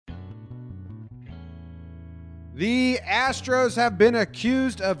The Astros have been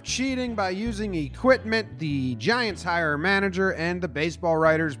accused of cheating by using equipment. The Giants hire a manager, and the baseball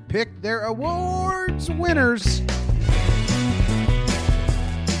writers pick their awards winners.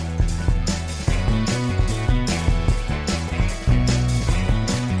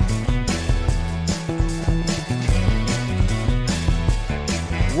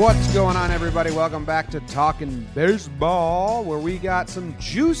 What's going on, everybody? Welcome back to Talking Baseball, where we got some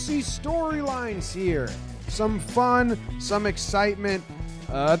juicy storylines here. Some fun, some excitement.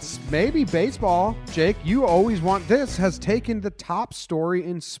 It's maybe baseball. Jake, you always want this, has taken the top story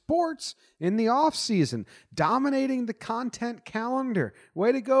in sports in the offseason, dominating the content calendar.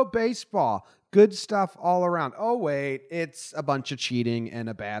 Way to go, baseball. Good stuff all around. Oh, wait, it's a bunch of cheating and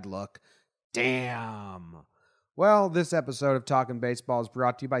a bad look. Damn. Well, this episode of Talking Baseball is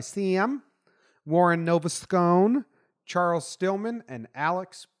brought to you by Sam, Warren Novascone, Charles Stillman, and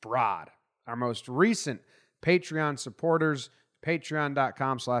Alex Broad. Our most recent Patreon supporters,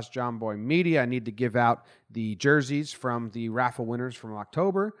 patreon.com/JohnBoyMedia. I need to give out the jerseys from the raffle winners from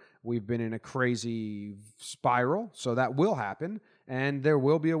October. We've been in a crazy spiral, so that will happen. And there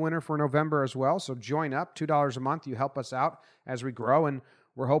will be a winner for November as well. So join up, $2 a month. You help us out as we grow. And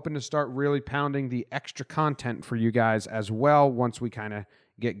we're hoping to start really pounding the extra content for you guys as well once we kind of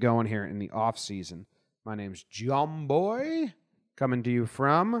get going here in the off season. My name's John Boy, coming to you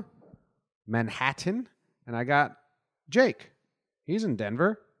from Manhattan. And I got Jake. He's in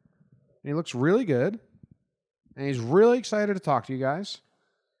Denver. And he looks really good. And he's really excited to talk to you guys.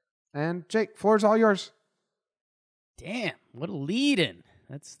 And Jake, floor's all yours. Damn, what a lead-in.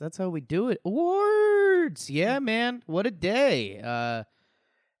 That's how we do it. Awards. Yeah, man. What a day.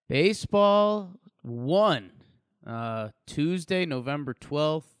 Baseball won. Tuesday, November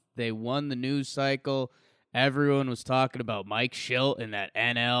 12th. They won the news cycle. Everyone was talking about Mike Shildt and that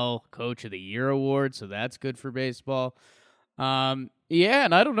NL Coach of the Year award, so that's good for baseball. Yeah,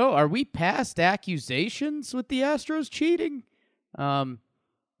 and I don't know. Are we past accusations with the Astros cheating? I'm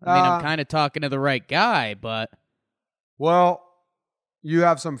kind of talking to the right guy, but... Well, you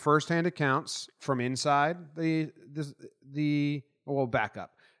have some firsthand accounts from inside we'll back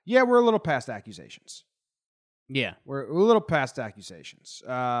up. Yeah, we're a little past accusations. Yeah. We're a little past accusations.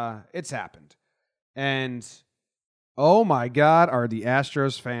 It's happened. And, oh my God, are the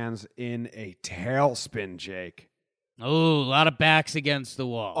Astros fans in a tailspin, Jake? Oh, a lot of backs against the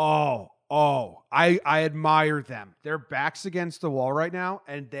wall. I admire them. Their backs against the wall right now,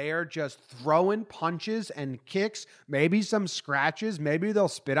 and they are just throwing punches and kicks, maybe some scratches, maybe they'll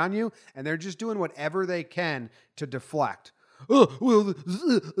spit on you, and they're just doing whatever they can to deflect.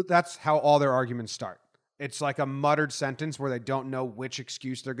 That's how all their arguments start. It's like a muttered sentence where they don't know which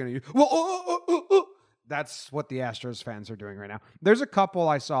excuse they're going to use. That's what the Astros fans are doing right now. There's a couple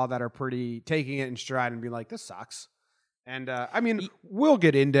I saw that are pretty taking it in stride and being like, this sucks. And, we'll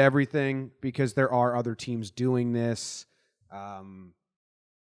get into everything because there are other teams doing this.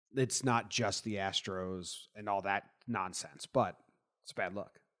 It's not just the Astros and all that nonsense, but it's a bad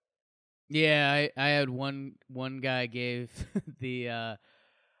look. Yeah, I had one guy gave the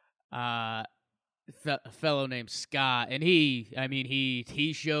fellow named Scott, and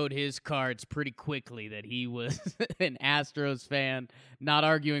he showed his cards pretty quickly that he was an Astros fan, not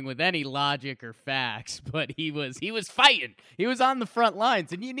arguing with any logic or facts, but he was fighting. He was on the front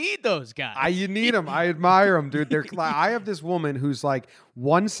lines, and you need those guys. You need them. I admire them, dude. I have this woman who's like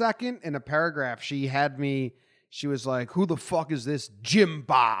 1 second in a paragraph. She was like, who the fuck is this Jim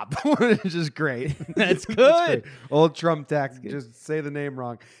Bob? Which is great. That's good. Great. Old Trump tax. Just say the name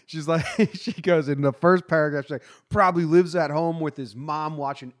wrong. She's like, she goes in the first paragraph, she's like, probably lives at home with his mom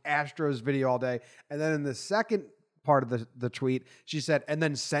watching Astros video all day. And then in the second part of the tweet, she said, and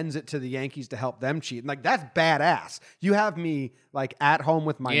then sends it to the Yankees to help them cheat. And like, that's badass. You have me like at home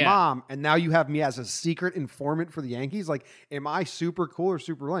with my mom, and now you have me as a secret informant for the Yankees. Like, am I super cool or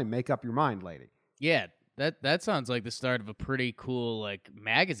super lame? Make up your mind, lady. Yeah. That sounds like the start of a pretty cool like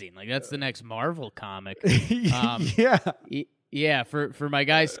magazine. Like that's the next Marvel comic. Yeah. For my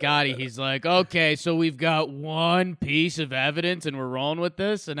guy Scotty, he's like, okay, so we've got one piece of evidence and we're rolling with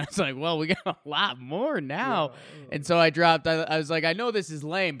this. And I was like, well, we got a lot more now. Yeah. And so I was like, I know this is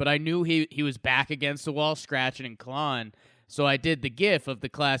lame, but I knew he was back against the wall, scratching and clawing. So I did the gif of the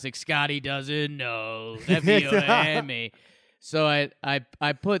classic Scotty doesn't know. F-E-O-M-E. So I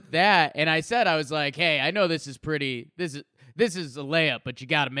put that, and I said, I was like, hey, I know this is a layup, but you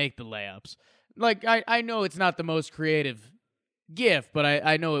got to make the layups. Like, I know it's not the most creative GIF, but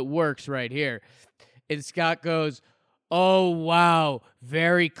I know it works right here. And Scott goes, oh, wow,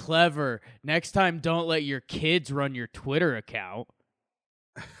 very clever. Next time, don't let your kids run your Twitter account.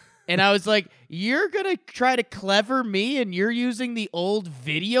 And I was like, you're going to try to clever me and you're using the old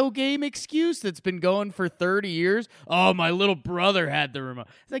video game excuse that's been going for 30 years? Oh, my little brother had the remote.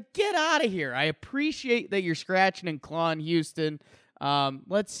 It's like, get out of here. I appreciate that you're scratching and clawing, Houston.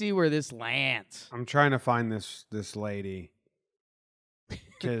 Let's see where this lands. I'm trying to find this lady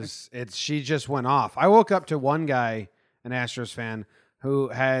because she just went off. I woke up to one guy, an Astros fan, who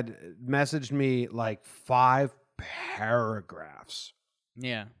had messaged me like 5 paragraphs.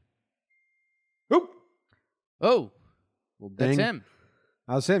 Yeah. Oop. Oh, Well, that's ding. him.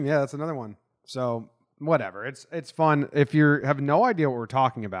 That was him. Yeah, that's another one. So whatever. It's fun. If you have no idea what we're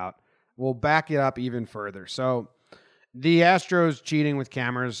talking about, we'll back it up even further. So the Astros cheating with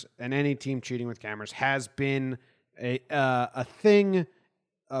cameras and any team cheating with cameras has been a thing,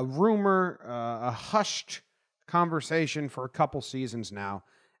 a rumor, a hushed conversation for a couple seasons now.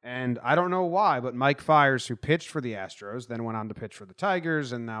 And I don't know why, but Mike Fiers, who pitched for the Astros, then went on to pitch for the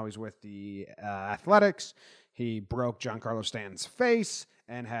Tigers, and now he's with the Athletics. He broke Giancarlo Stanton's face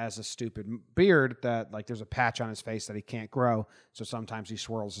and has a stupid beard that, like, there's a patch on his face that he can't grow. So sometimes he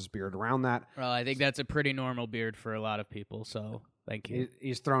swirls his beard around that. Well, I think that's a pretty normal beard for a lot of people. So thank you.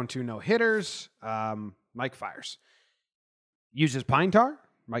 He's thrown 2 no-hitters. Mike Fiers. Uses pine tar?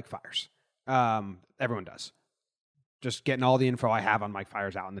 Mike Fiers. Everyone does. Just getting all the info I have on Mike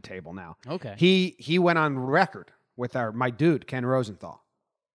Fiers out on the table now. Okay. He went on record with my dude, Ken Rosenthal,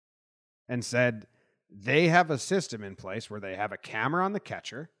 and said they have a system in place where they have a camera on the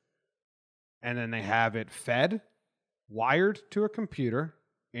catcher, and then they have it fed, wired to a computer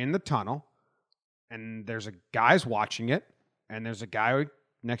in the tunnel, and there's a guy's watching it, and there's a guy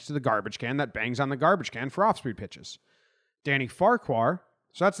next to the garbage can that bangs on the garbage can for off-speed pitches. Danny Farquhar,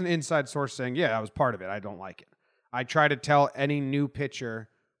 so that's an inside source saying, yeah, I was part of it. I don't like it. I try to tell any new pitcher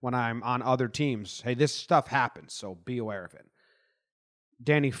when I'm on other teams, hey, this stuff happens, so be aware of it.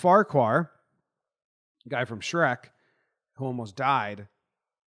 Danny Farquhar, guy from Shrek, who almost died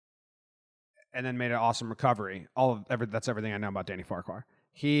and then made an awesome recovery. That's everything I know about Danny Farquhar.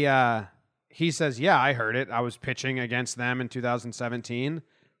 He says, yeah, I heard it. I was pitching against them in 2017,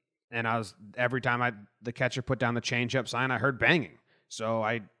 and every time the catcher put down the changeup sign, I heard banging. So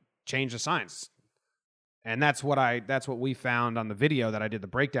I changed the signs. And that's what we found on the video that I did the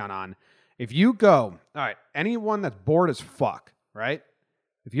breakdown on. If you go, all right, anyone that's bored as fuck, right?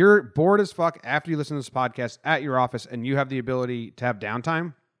 If you're bored as fuck after you listen to this podcast at your office and you have the ability to have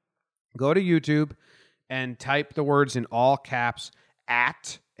downtime, go to YouTube and type the words in all caps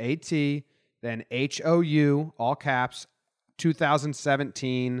at AT, then HOU, all caps,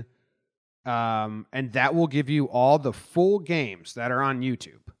 2017, and that will give you all the full games that are on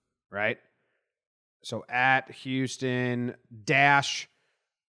YouTube, right? So at Houston dash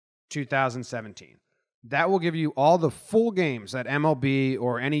 2017. That will give you all the full games that MLB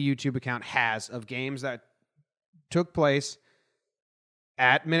or any YouTube account has of games that took place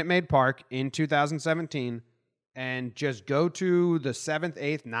at Minute Maid Park in 2017. And just go to the 7th,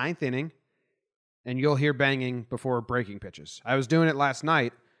 8th, 9th inning, and you'll hear banging before breaking pitches. I was doing it last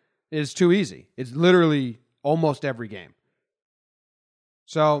night. It's too easy. It's literally almost every game.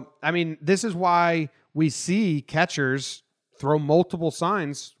 So, I mean, this is why we see catchers throw multiple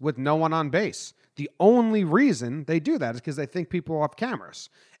signs with no one on base. The only reason they do that is because they think people have cameras.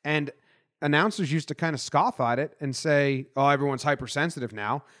 And announcers used to kind of scoff at it and say, oh, everyone's hypersensitive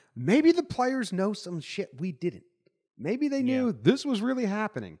now. Maybe the players know some shit we didn't. Maybe they knew this was really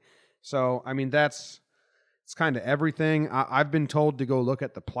happening. So, I mean, it's kind of everything. I've been told to go look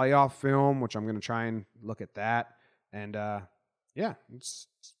at the playoff film, which I'm going to try and look at that. And, yeah, it's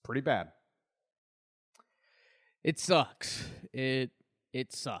pretty bad. It sucks. It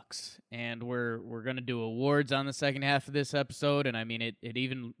sucks. And we're going to do awards on the second half of this episode, and I mean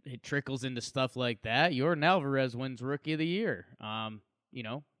it trickles into stuff like that. Yordan Alvarez wins Rookie of the Year.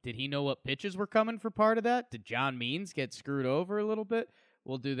 Did he know what pitches were coming for part of that? Did John Means get screwed over a little bit?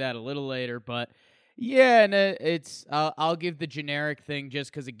 We'll do that a little later, but yeah, and I'll give the generic thing just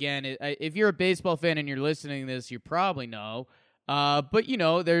because, again, if you're a baseball fan and you're listening to this, you probably know. But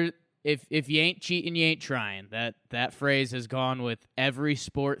if you ain't cheating, you ain't trying. That phrase has gone with every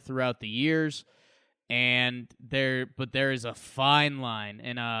sport throughout the years, and there is a fine line.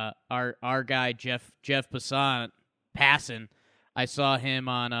 And our guy Jeff Passan, I saw him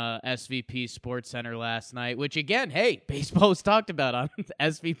on SVP Sports Center last night, which, again, hey, baseball was talked about on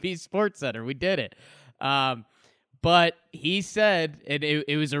SVP Sports Center. We did it. But he said, and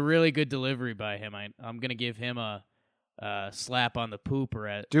it was a really good delivery by him. I'm going to give him a slap on the pooper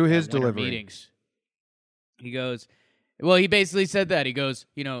at his winter delivery meetings. He goes, Well, he basically said that. He goes,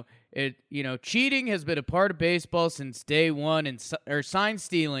 cheating has been a part of baseball since day one, or sign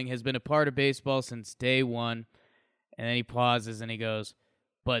stealing has been a part of baseball since day one. And then he pauses and he goes,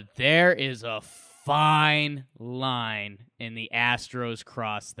 but there is a fine line, and the Astros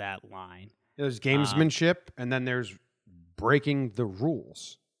crossed that line. There's gamesmanship, and then there's breaking the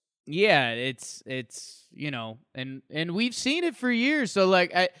rules. Yeah, it's and we've seen it for years. So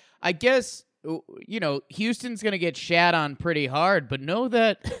like I guess Houston's going to get shat on pretty hard, but know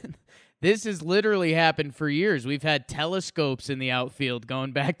that this has literally happened for years. We've had telescopes in the outfield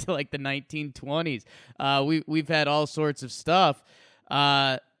going back to like the 1920s. We've had all sorts of stuff.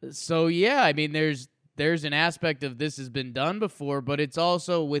 So yeah, I mean there's an aspect of this has been done before, but it's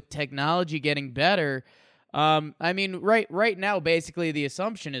also with technology getting better. I mean, right now, basically the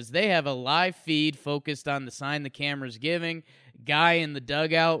assumption is they have a live feed focused on the sign the camera's giving, guy in the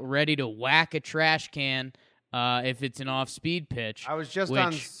dugout ready to whack a trash can if it's an off-speed pitch. I was just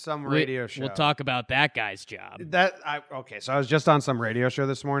on some radio show. We'll talk about that guy's job. So I was just on some radio show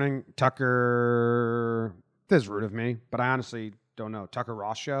this morning. Tucker, this is rude of me, but I honestly don't know. Tucker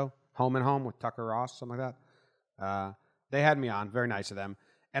Ross show, Home and Home with Tucker Ross, something like that. They had me on, very nice of them.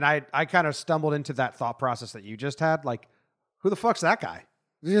 And I kind of stumbled into that thought process that you just had. Like, who the fuck's that guy?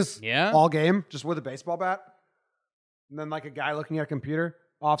 Just all game, just with a baseball bat? And then like a guy looking at a computer,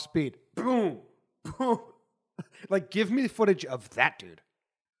 off speed. Boom. Boom. Like, give me the footage of that dude.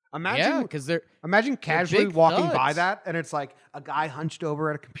 Imagine casually walking by that, and it's like a guy hunched over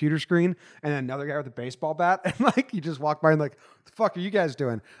at a computer screen, and another guy with a baseball bat, and like you just walk by and like, what the fuck are you guys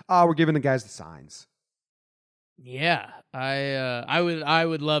doing? We're giving the guys the signs. Yeah, I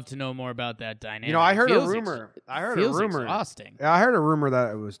would love to know more about that dynamic. I heard a rumor. Exhausting. Yeah, I heard a rumor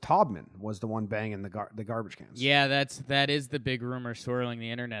that it was Taubman was the one banging the garbage cans. Yeah, that is the big rumor swirling the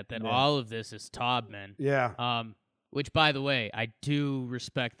internet that all of this is Taubman. Yeah. Which, by the way, I do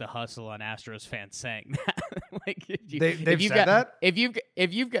respect the hustle on Astros fans saying that. Like, they've said that? If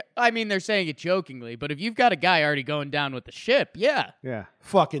you've got, I mean, they're saying it jokingly, but if you've got a guy already going down with the ship, yeah,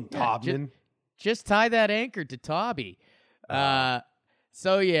 fucking Taubman. Just tie that anchor to Tobby.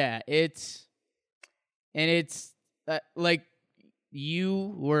 So yeah, it's like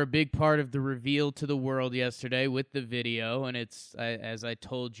you were a big part of the reveal to the world yesterday with the video, and as I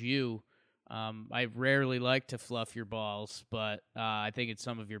told you, I rarely like to fluff your balls, but I think it's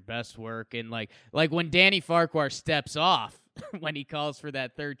some of your best work. And like when Danny Farquhar steps off when he calls for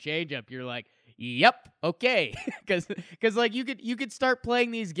that third changeup, you're like, yep, okay, because like you could start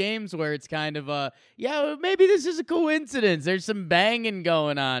playing these games where it's kind of maybe this is a coincidence. There's some banging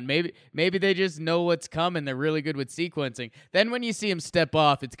going on. Maybe they just know what's coming. They're really good with sequencing. Then when you see him step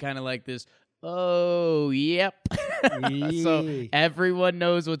off, it's kind of like this. Oh, yep. So everyone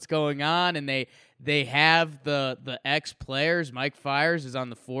knows what's going on, and they have the ex players. Mike Fiers is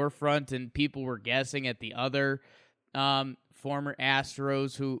on the forefront, and people were guessing at the other former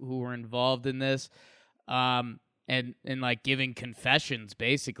Astros who were involved in this, and like giving confessions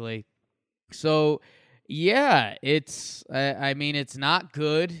basically. So yeah, it's I mean it's not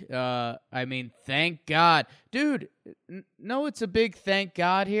good. I mean, thank God, dude. No, it's a big thank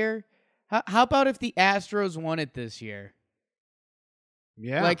God here. How about if the Astros won it this year?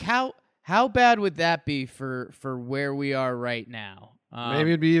 Yeah, like how bad would that be for where we are right now?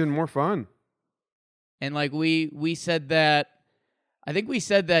 Maybe it'd be even more fun. And like we said that, I think we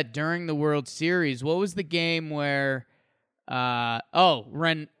said that during the World Series. What was the game where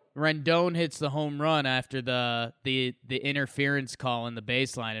Rendon hits the home run after the interference call in the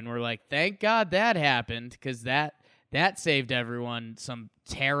baseline, and we're like, thank God that happened, because that saved everyone some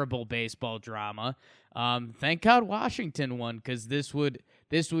terrible baseball drama. Thank God Washington won, because this would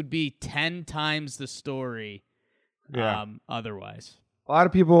be 10 times the story. Otherwise. A lot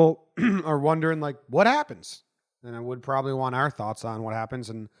of people are wondering, like, what happens? And I would probably want our thoughts on what happens.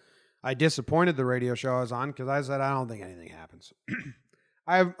 And I disappointed the radio show I was on because I said, I don't think anything happens.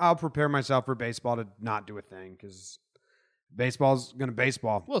 I'll prepare myself for baseball to not do a thing because baseball's going to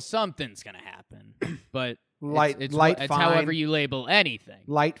baseball. Well, something's going to happen. But it's fine. However you label anything.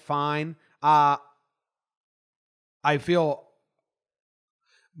 Light, fine. I feel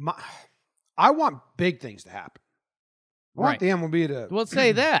I want big things to happen. I want the MLB to... Well,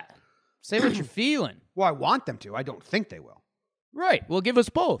 say that. Say what you're feeling. Well, I want them to. I don't think they will. Right. Well, give us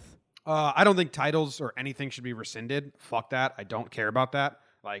both. I don't think titles or anything should be rescinded. Fuck that. I don't care about that.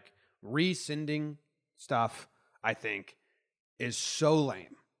 Like, rescinding stuff, I think, is so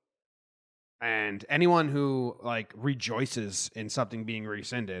lame. And anyone who, like, rejoices in something being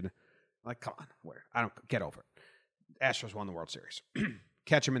rescinded, like, come on. I don't... Get over it. Astros won the World Series.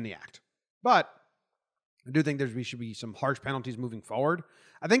 Catch them in the act. But... I do think should be some harsh penalties moving forward.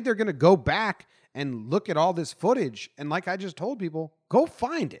 I think they're going to go back and look at all this footage. And like I just told people, go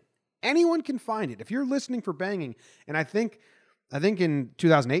find it. Anyone can find it. If you're listening for banging, and I think in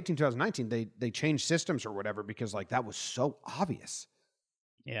 2018, 2019, they changed systems or whatever because like that was so obvious.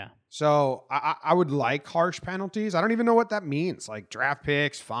 Yeah. So I would like harsh penalties. I don't even know what that means. Like draft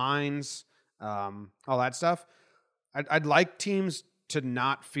picks, fines, all that stuff. I'd like teams to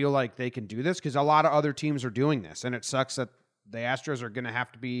not feel like they can do this because a lot of other teams are doing this. And it sucks that the Astros are going to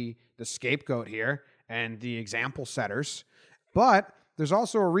have to be the scapegoat here and the example setters. But there's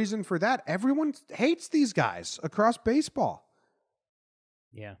also a reason for that. Everyone hates these guys across baseball.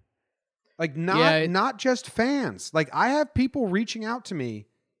 Yeah. Like not just fans. Like I have people reaching out to me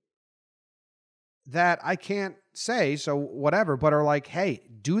that I can't say, so whatever, but are like, hey,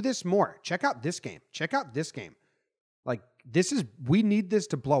 do this more. Check out this game. Check out this game. Like we need this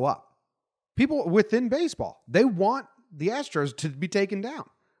to blow up. People within baseball, they want the Astros to be taken down.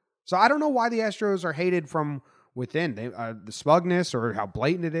 So I don't know why the Astros are hated from within. The smugness or how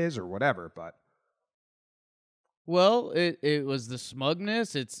blatant it is or whatever, but. Well, it was the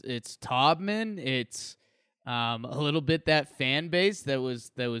smugness. It's Taubman. It's a little bit that fan base that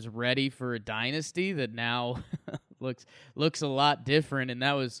was ready for a dynasty that now looks a lot different. And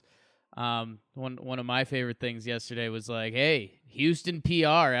that was one of my favorite things yesterday was like, hey, Houston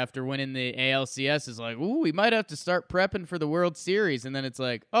PR after winning the ALCS is like, ooh, we might have to start prepping for the World Series. And then it's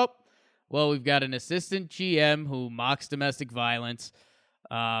like, oh, well, we've got an assistant GM who mocks domestic violence.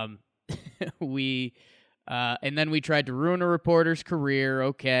 And then we tried to ruin a reporter's career.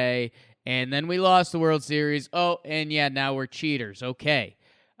 Okay. And then we lost the World Series. Oh, and yeah, now we're cheaters. Okay.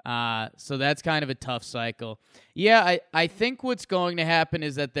 So that's kind of a tough cycle. Yeah, I think what's going to happen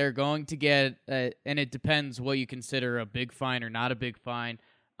is that they're going to get, and it depends what you consider a big fine or not a big fine.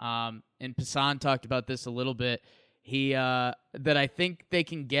 And Passan talked about this a little bit. That I think they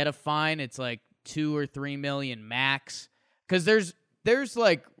can get a fine. It's like $2 or $3 million max. Because there's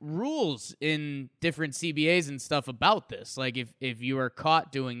like rules in different CBAs and stuff about this. Like if you are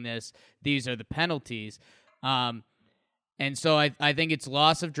caught doing this, these are the penalties. And so I think it's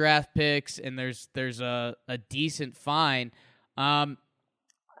loss of draft picks and there's a decent fine.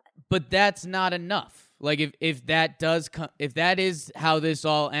 But that's not enough. Like if that is how this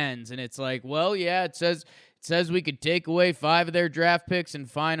all ends and it's like, well, yeah, it says we could take away 5 of their draft picks and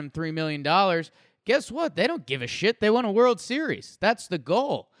fine them $3 million. Guess what? They don't give a shit. They won a World Series. That's the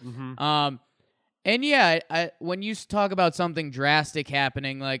goal. Mm-hmm. And yeah, when you talk about something drastic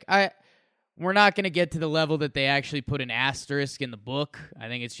happening, like we're not going to get to the level that they actually put an asterisk in the book. I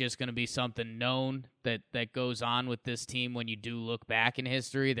think it's just going to be something known that goes on with this team when you do look back in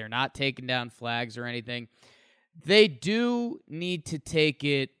history. They're not taking down flags or anything. They do need to take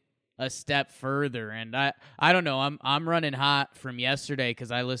it a step further, and I don't know. I'm running hot from yesterday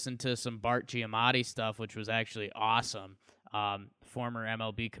because I listened to some Bart Giamatti stuff, which was actually awesome. Former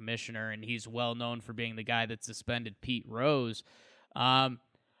MLB commissioner, and he's well known for being the guy that suspended Pete Rose. I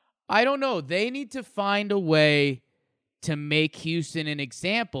don't know. They need to find a way to make Houston an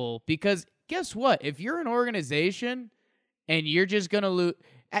example because guess what? If you're an organization and you're just gonna lose,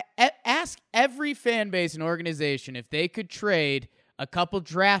 ask every fan base and organization if they could trade a couple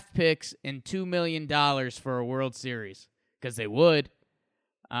draft picks and $2 million for a World Series, because they would.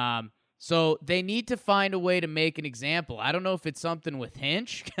 So they need to find a way to make an example. I don't know if it's something with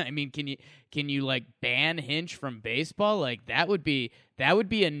Hinch. I mean, can you like ban Hinch from baseball? Like that would be a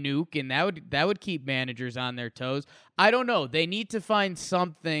nuke, and that would keep managers on their toes. I don't know. They need to find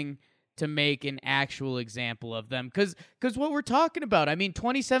something to make an actual example of them, because what we're talking about. I mean,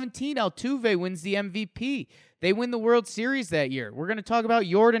 2017, Altuve wins the MVP. They win the World Series that year. We're going to talk about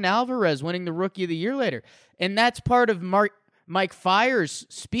Yordan Alvarez winning the Rookie of the Year later. And that's part of Mike Fiers'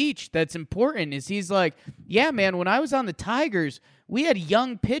 speech that's important is he's like, yeah, man, when I was on the Tigers, we had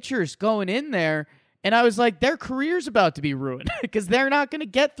young pitchers going in there, and I was like, their career's about to be ruined because they're not going to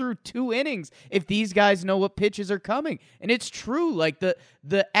get through 2 innings if these guys know what pitches are coming. And it's true. Like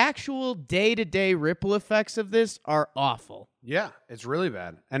the actual day-to-day ripple effects of this are awful. Yeah, it's really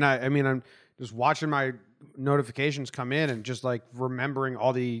bad. And I mean, I'm just watching my notifications come in and just like remembering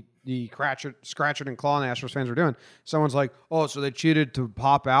all the scratch it and claw the Astros fans were doing. Someone's like, oh, so they cheated to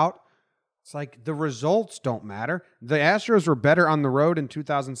pop out. It's like the results don't matter. The Astros were better on the road in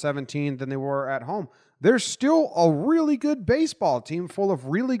 2017 than they were at home. They're still a really good baseball team full of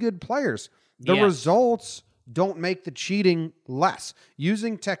really good players. The results don't make the cheating less.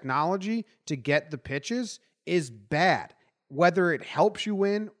 Using technology to get the pitches is bad. Whether it helps you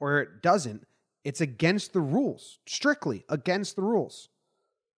win or it doesn't, it's against the rules, strictly against the rules.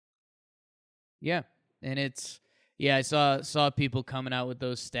 Yeah. And it's I saw people coming out with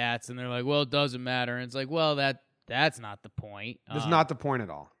those stats, and they're like, well, it doesn't matter. And it's like, well, that's not the point. That's not the point at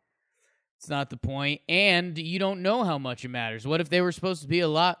all. It's not the point, and you don't know how much it matters. What if they were supposed to be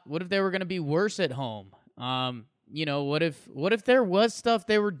what if they were going to be worse at home? What if there was stuff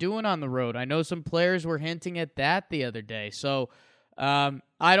they were doing on the road? I know some players were hinting at that the other day. So,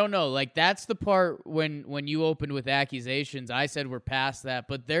 I don't know. Like, that's the part when you opened with accusations, I said we're past that,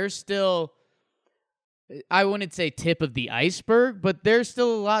 but there's still, I wouldn't say tip of the iceberg, but there's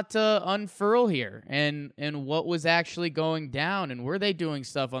still a lot to unfurl here, and what was actually going down, and were they doing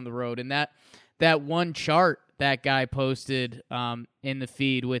stuff on the road? And that one chart that guy posted in the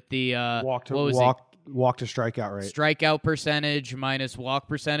feed with the walk to strikeout rate, strikeout percentage minus walk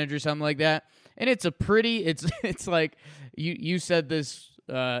percentage or something like that. And it's a pretty, it's like you said this,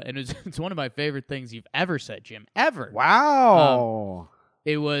 and it's one of my favorite things you've ever said, Jim, ever. Wow.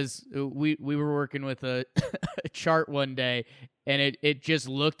 It was, we were working with a chart one day, and it just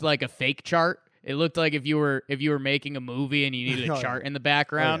looked like a fake chart. It looked like if you were making a movie and you needed a chart in the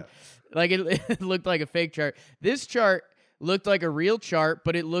background. Like it looked like a fake chart. This chart looked like a real chart,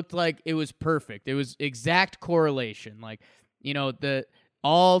 but it looked like it was perfect. It was exact correlation. Like,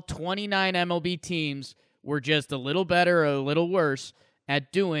 all 29 MLB teams were just a little better or a little worse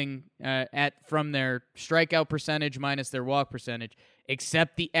at doing from their strikeout percentage minus their walk percentage,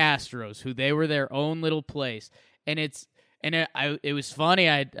 except the Astros, who they were their own little place. And it was funny.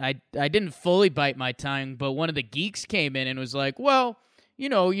 I didn't fully bite my tongue, but one of the geeks came in and was like, well,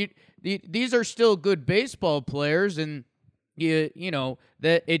 these are still good baseball players, and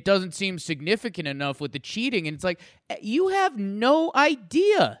that it doesn't seem significant enough with the cheating. And it's like, you have no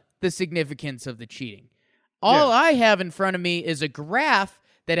idea the significance of the cheating. All I have in front of me is a graph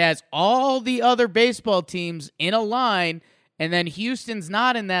that has all the other baseball teams in a line, and then Houston's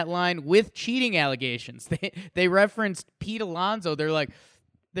not in that line with cheating allegations. They referenced Pete Alonso. They were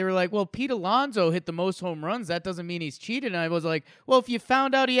like, well, Pete Alonso hit the most home runs. That doesn't mean he's cheated. And I was like, well, if you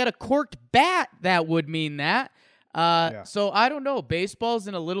found out he had a corked bat, that would mean that. So I don't know. Baseball's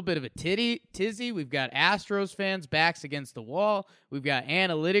in a little bit of a tizzy. We've got Astros fans backs against the wall. We've got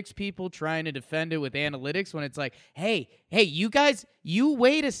analytics people trying to defend it with analytics when it's like, hey, you guys, you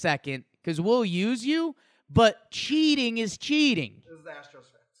wait a second because we'll use you, but cheating is cheating. This is the Astros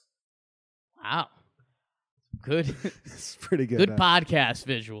fans. Wow. Good. It's pretty good. Good podcast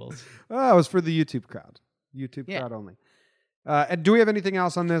visuals. Oh, it was for the YouTube crowd. Crowd only. And do we have anything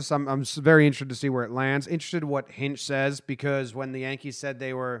else on this? I'm very interested to see where it lands. Interested in what Hinch says, because when the Yankees said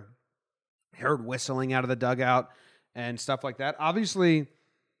they were heard whistling out of the dugout and stuff like that, obviously,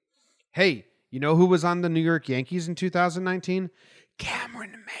 hey, you know who was on the New York Yankees in 2019?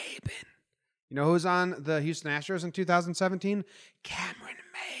 Cameron Maybin. You know who was on the Houston Astros in 2017? Cameron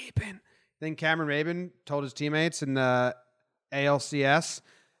Maybin. Then Cameron Maybin told his teammates in the ALCS,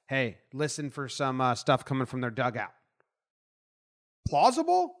 hey, listen for some stuff coming from their dugout.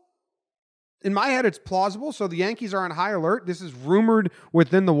 Plausible? In my head, it's plausible. So the Yankees are on high alert. This is rumored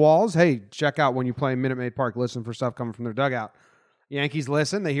within the walls. Hey, check out when you play Minute Maid Park. Listen for stuff coming from their dugout. Yankees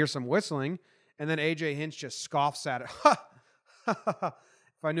listen. They hear some whistling. And then A.J. Hinch just scoffs at it.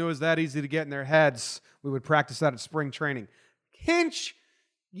 If I knew it was that easy to get in their heads, we would practice that at spring training. Hinch,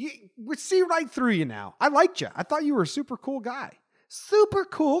 we see right through you now. I liked you. I thought you were a super cool guy. Super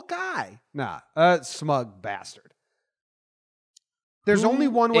cool guy. Nah, smug bastard. There's only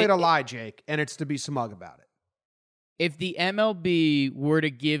one way to lie, Jake, and it's to be smug about it. If the MLB were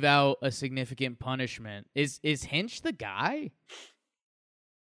to give out a significant punishment, is Hinch the guy?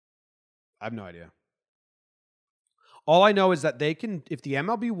 I have no idea. All I know is that they can, if the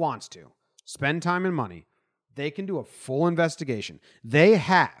MLB wants to, spend time and money, they can do a full investigation. They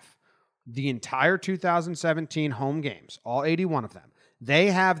have the entire 2017 home games, all 81 of them. They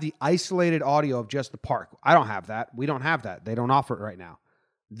have the isolated audio of just the park. I don't have that. We don't have that. They don't offer it right now.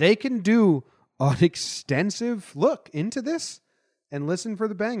 They can do an extensive look into this and listen for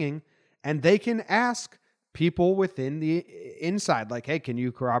the banging, and they can ask people within the inside, like, hey, can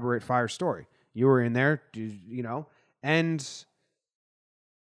you corroborate Fire's story? You were in there, and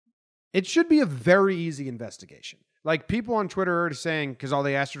it should be a very easy investigation. Like, people on Twitter are saying, because all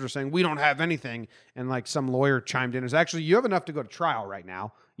the Astros are saying, we don't have anything, and like some lawyer chimed in, is actually, you have enough to go to trial right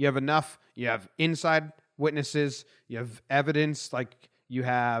now. You have enough, you have inside witnesses, you have evidence, like you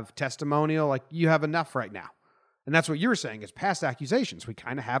have testimonial, like you have enough right now. And that's what you're saying is past accusations. We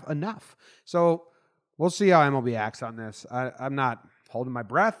kind of have enough. So we'll see how MLB acts on this. I'm not holding my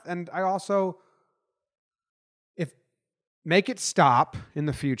breath. And I also, make it stop in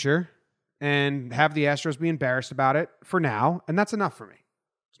the future and have the Astros be embarrassed about it for now. And that's enough for me.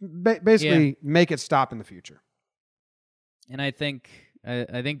 basically make it stop in the future. And I think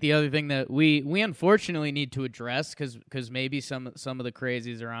the other thing that we unfortunately need to address, because maybe some of the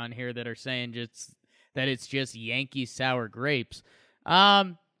crazies are on here that are saying just that it's just Yankee sour grapes.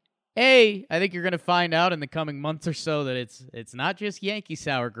 I think you're going to find out in the coming months or so that it's not just Yankee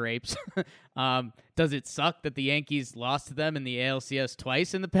sour grapes. Does it suck that the Yankees lost to them in the ALCS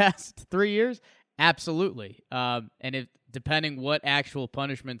twice in the past 3 years? Absolutely. And depending what actual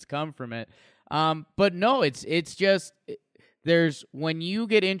punishments come from it. But no, it's just when you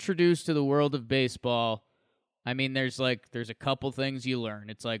get introduced to the world of baseball, I mean, there's a couple things you learn.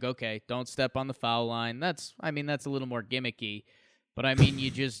 It's like, okay, don't step on the foul line. That's a little more gimmicky. But I mean,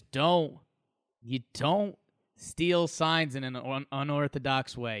 you don't steal signs in an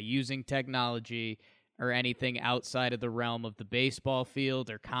unorthodox way using technology or anything outside of the realm of the baseball field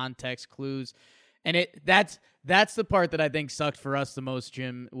or context clues. And that's the part that I think sucked for us the most,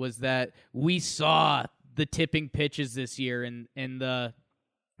 Jim, was that we saw the tipping pitches this year in the,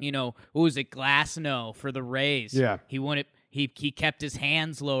 what was it, Glasnow for the Rays. Yeah. He kept his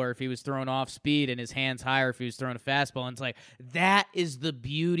hands lower if he was throwing off speed and his hands higher if he was throwing a fastball. And it's like, that is the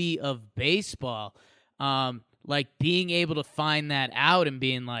beauty of baseball. Like being able to find that out and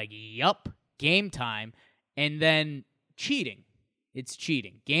being like, yup, game time. And then cheating. It's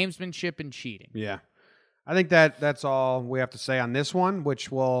cheating. Gamesmanship and cheating. Yeah. I think that's all we have to say on this one,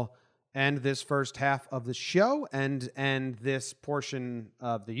 which will end this first half of the show and end this portion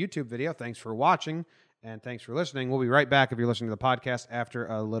of the YouTube video. Thanks for watching. And thanks for listening. We'll be right back if you're listening to the podcast after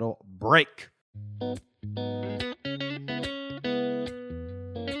a little break.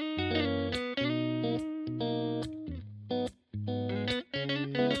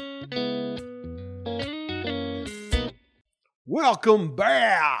 Welcome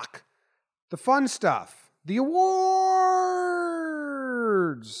back. The fun stuff. The awards.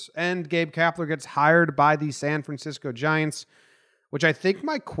 And Gabe Kapler gets hired by the San Francisco Giants, which I think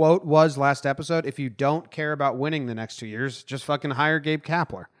my quote was last episode, if you don't care about winning the next 2 years, just fucking hire Gabe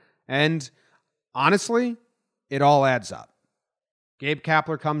Kapler. And honestly, it all adds up. Gabe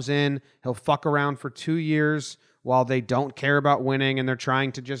Kapler comes in, he'll fuck around for 2 years while they don't care about winning and they're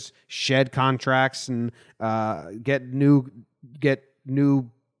trying to just shed contracts and get new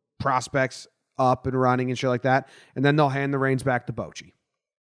prospects up and running and shit like that. And then they'll hand the reins back to Bochy.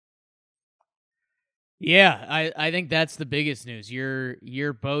 Yeah, I think that's the biggest news. Your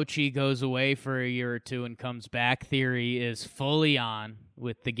Bochy goes away for a year or two and comes back theory is fully on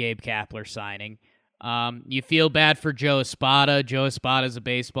with the Gabe Kapler signing. You feel bad for Joe Espada. Joe Espada is a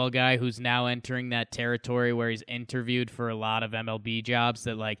baseball guy who's now entering that territory where he's interviewed for a lot of MLB jobs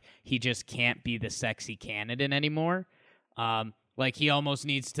that, like, he just can't be the sexy candidate anymore. Like, he almost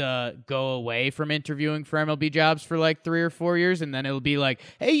needs to go away from interviewing for MLB jobs for like 3 or 4 years, and then it'll be like,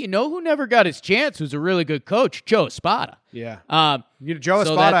 hey, you know who never got his chance, who's a really good coach? Joe Espada. Yeah. Joe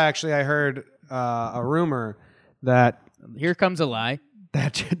Espada, actually, I heard a rumor that... Here comes a lie. I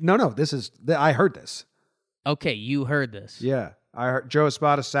heard this. Okay, you heard this. Yeah. I heard Joe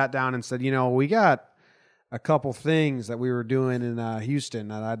Espada sat down and said, we got a couple things that we were doing in Houston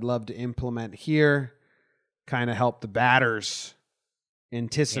that I'd love to implement here, kind of help the batters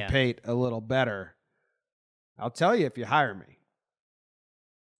anticipate a little better. I'll tell you if you hire me.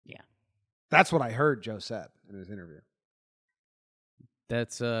 Yeah. That's what I heard Joe said in his interview.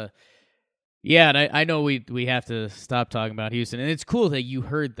 That's yeah, and I know we have to stop talking about Houston, and it's cool that you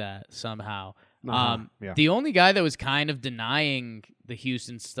heard that somehow. Yeah. The only guy that was kind of denying the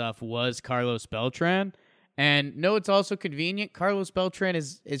Houston stuff was Carlos Beltran. And no, it's also convenient. Carlos Beltran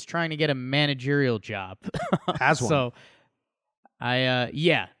is trying to get a managerial job. Has one. So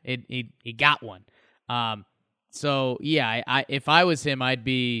he got one. So yeah, if I was him, I'd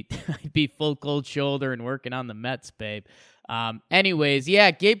be full cold shoulder and working on the Mets, babe. Anyways,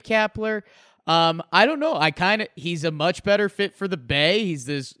 yeah, Gabe Kapler. I don't know. He's a much better fit for the Bay.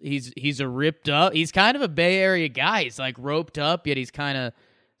 He's a ripped up. He's kind of a Bay Area guy. He's like roped up, yet he's kind of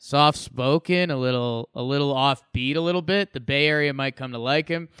soft-spoken, a little offbeat a little bit. The Bay Area might come to like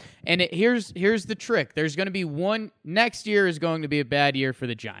him. And here's the trick. There's going to be next year is going to be a bad year for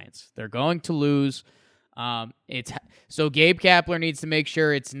the Giants. They're going to lose. So Gabe Kapler needs to make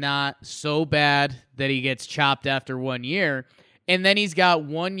sure it's not so bad that he gets chopped after 1 year. And then he's got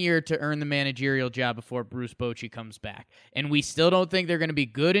 1 year to earn the managerial job before Bruce Bochy comes back. And we still don't think they're going to be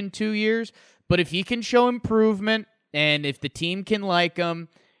good in 2 years. But if he can show improvement and if the team can like him,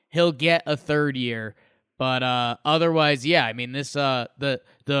 he'll get a third year. But otherwise, yeah, I mean, this my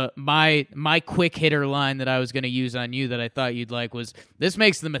quick hitter line that I was going to use on you that I thought you'd like was, this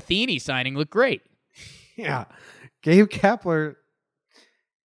makes the Matheny signing look great. Yeah. Gabe Kapler,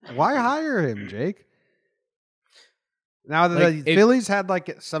 Why hire him, Jake? Now the Like, Phillies had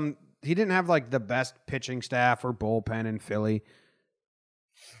like some. He didn't have like the best pitching staff or bullpen in Philly,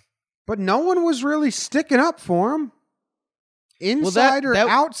 but no one was really sticking up for him, inside or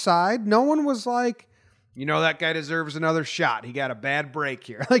outside. No one was like, that guy deserves another shot. He got a bad break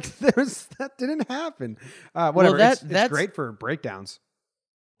here. Like that didn't happen. Whatever. It's great for breakdowns.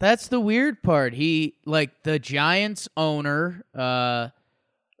 That's the weird part. He the Giants owner.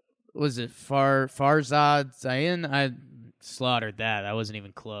 Was it Farzad Zain? I slaughtered that. I wasn't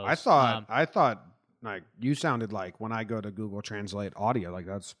even close. I thought like you sounded like when I go to Google Translate audio, like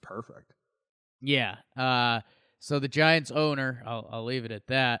that's perfect. Yeah. So the Giants owner, I'll leave it at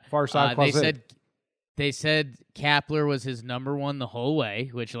that. Farzad. They said Kapler was his number one the whole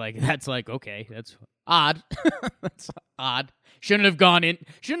way, which that's okay, that's odd. That's odd. Shouldn't have gone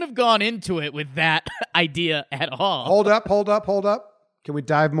into it with that idea at all. Hold up. Can we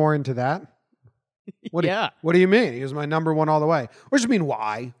dive more into that? What do you mean? He was my number one all the way. What does it mean?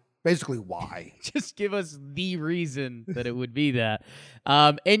 Why? Basically, why? Just give us the reason that it would be that.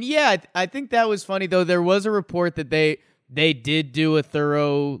 And yeah, I think that was funny, though. There was a report that they did do a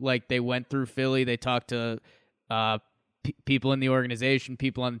thorough, they went through Philly. They talked to people in the organization,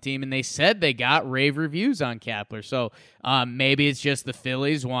 people on the team, and they said they got rave reviews on Kapler. So maybe it's just the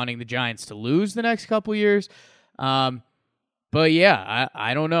Phillies wanting the Giants to lose the next couple years. But yeah,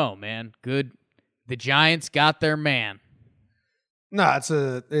 I don't know, man. Good. The Giants got their man. No,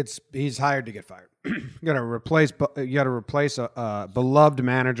 he's hired to get fired. You got to replace a beloved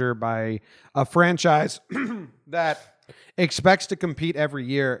manager by a franchise that expects to compete every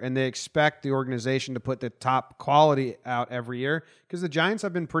year, and they expect the organization to put the top quality out every year because the Giants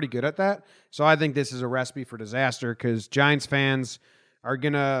have been pretty good at that. So I think this is a recipe for disaster because Giants fans are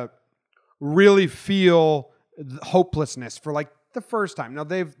gonna really feel hopelessness for the first time. Now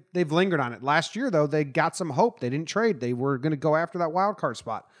they've lingered on it. Last year though, they got some hope. They didn't trade. They were going to go after that wild card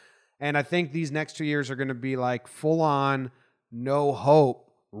spot. And I think these next 2 years are going to be full on no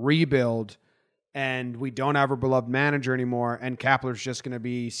hope rebuild, and we don't have a beloved manager anymore, and Kapler's just going to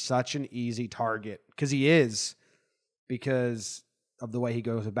be such an easy target because of the way he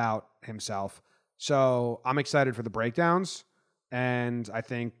goes about himself. So I'm excited for the breakdowns, and I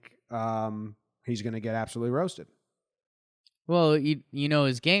think he's going to get absolutely roasted. Well, you know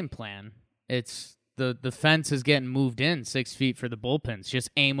his game plan. It's the fence is getting moved in 6 feet for the bullpens. Just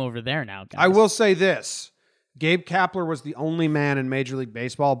aim over there now, guys. I will say this. Gabe Kapler was the only man in Major League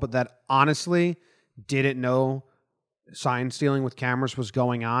Baseball, but that honestly didn't know sign stealing with cameras was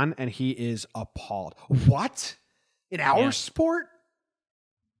going on, and he is appalled. What? In our sport?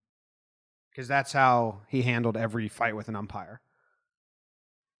 Because that's how he handled every fight with an umpire.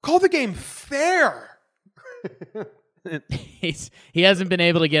 Call the game fair. He hasn't been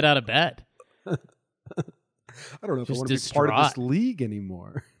able to get out of bed. I don't know if I want to be part of this league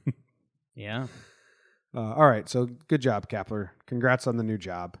anymore. Yeah. All right. So good job, Kapler. Congrats on the new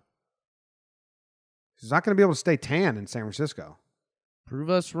job. He's not going to be able to stay tan in San Francisco. Prove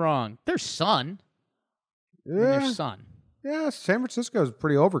us wrong. Their sun. Yeah. Their sun. Yeah. San Francisco is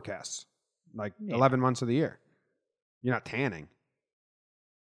pretty overcast. 11 months of the year. You're not tanning.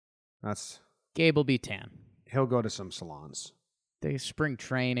 Gabe will be tan. He'll go to some salons. They spring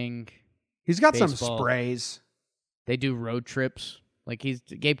training. He's got baseball. some sprays. They do road trips.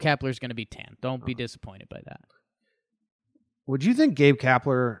 Gabe Kapler's going to be tan. Don't be disappointed by that. Would you think Gabe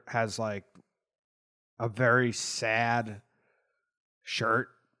Kapler has a very sad shirt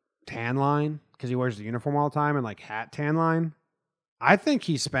tan line because he wears the uniform all the time and hat tan line? I think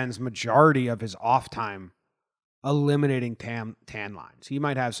he spends majority of his off time eliminating tan lines. He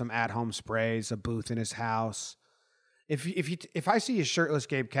might have some at-home sprays, a booth in his house. If I see a shirtless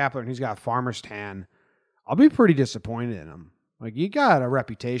Gabe Kapler and he's got farmer's tan, I'll be pretty disappointed in him. You got a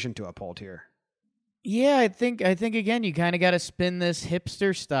reputation to uphold here. Yeah, I think again you kind of got to spin this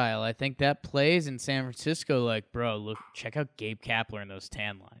hipster style. I think that plays in San Francisco. Bro, look, check out Gabe Kapler and those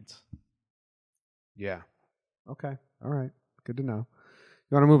tan lines. Yeah. Okay. All right. Good to know.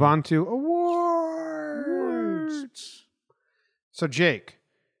 You want to move on to awards? So, Jake,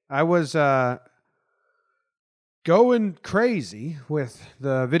 I was going crazy with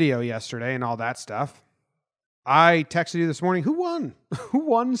the video yesterday and all that stuff. I texted you this morning. Who won? Who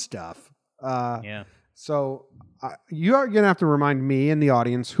won stuff? Yeah. So you are going to have to remind me and the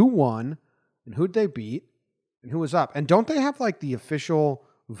audience who won and who'd they beat and who was up. And don't they have the official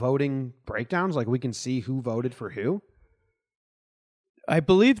voting breakdowns? We can see who voted for who? I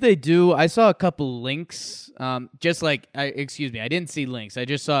believe they do. I saw a couple links. Excuse me, I didn't see links. I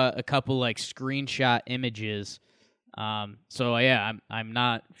just saw a couple screenshot images So yeah, I'm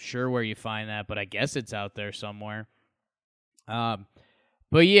not sure where you find that, but I guess it's out there somewhere.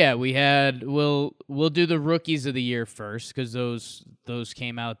 But yeah, we'll do the rookies of the year first because those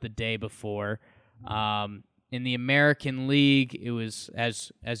came out the day before. In the American League, it was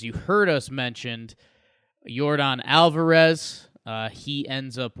as you heard us mentioned, Yordan Alvarez. He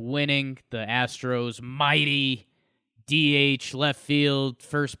ends up winning the Astros' mighty DH, left field,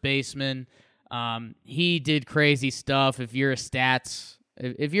 first baseman. He did crazy stuff. If you're a stats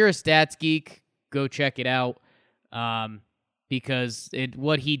geek, go check it out. Because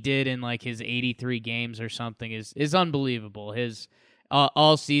what he did in like his 83 games or something is unbelievable. His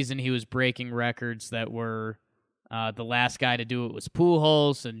all season he was breaking records that were the last guy to do it was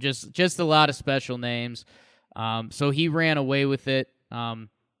Pujols, and just a lot of special names. So he ran away with it.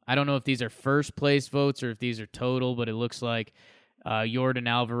 I don't know if these are first place votes or if these are total, but it looks like Yordan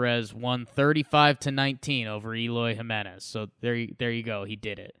Alvarez won 35-19 over Eloy Jimenez. So there you go. He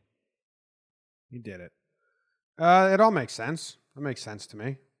did it. He did it. It all makes sense. It makes sense to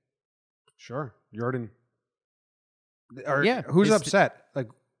me. Sure. Yordan. Who's upset?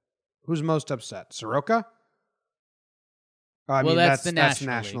 Who's most upset? Soroka? That's the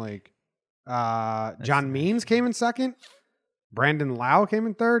National League. John Means came in second. Brandon Lau came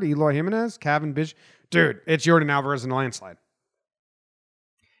in third. Eloy Jimenez, Cavan Bish. Dude, it's Yordan Alvarez in a landslide.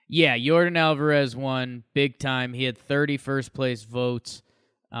 Yeah, Yordan Alvarez won big time. He had 30 first place votes.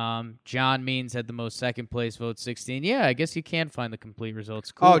 John Means had the most second place votes, 16. Yeah, I guess you can find the complete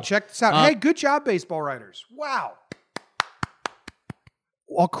results. Cool. Oh, check this out. Hey, good job, baseball writers. Wow.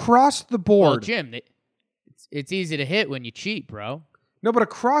 Across the board. Well, Jim, it's easy to hit when you cheat, bro. No, but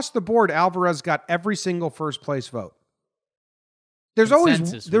across the board, Alvarez got every single first place vote. There's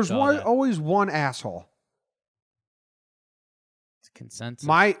always one asshole. It's consensus.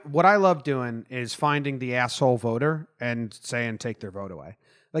 What I love doing is finding the asshole voter and saying take their vote away.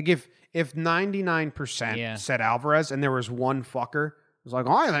 Like if 99% said Alvarez and there was one fucker who's like,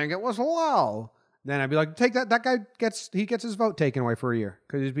 I think it was low, then I'd be like, take that. That guy gets his vote taken away for a year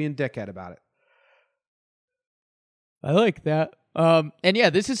because he's being dickhead about it. I like that. And yeah,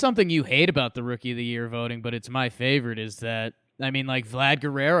 this is something you hate about the Rookie of the Year voting, but it's my favorite. Is that Vlad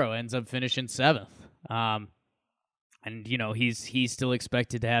Guerrero ends up finishing 7th. And he's still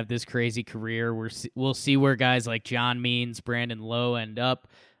expected to have this crazy career. We'll see where guys like John Means, Brandon Lowe end up.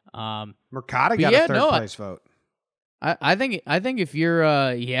 Mercado got a third place vote. I think if you're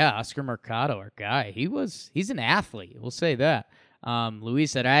Oscar Mercado, our guy, he's an athlete. We'll say that.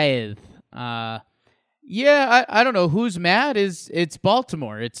 Luis Arraez. I don't know who's mad. It's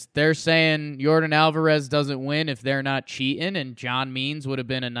Baltimore. They're saying Yordan Alvarez doesn't win if they're not cheating, and John Means would have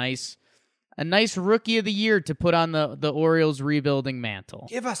been a nice Rookie of the Year to put on the Orioles rebuilding mantle.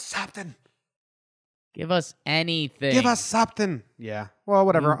 Give us something. Give us anything. Give us something. Yeah. Well,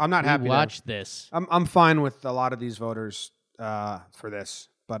 whatever. I'm not happy. Watch this. I'm fine with a lot of these voters for this,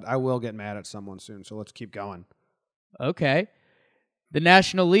 but I will get mad at someone soon. So let's keep going. Okay. The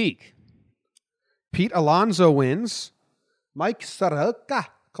National League. Pete Alonso wins. Mike Soroka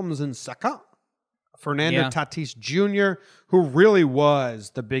comes in second. Fernando Tatis Jr., who really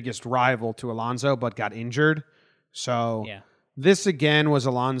was the biggest rival to Alonso, but got injured. So this again was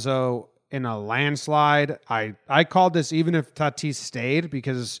Alonso in a landslide. I called this even if Tatis stayed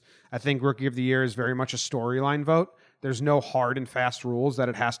because I think Rookie of the Year is very much a storyline vote. There's no hard and fast rules that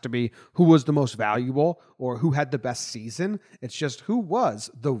it has to be who was the most valuable or who had the best season. It's just who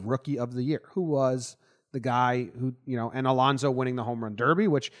was the Rookie of the Year, who was the guy who, and Alonso winning the home run derby,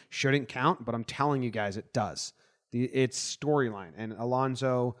 which shouldn't count, but I'm telling you guys, it does. It's storyline. And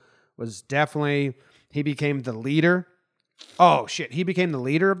Alonso was definitely, he became the leader. Oh, shit. He became the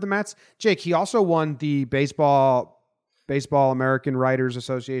leader of the Mets. Jake, he also won the Baseball American Writers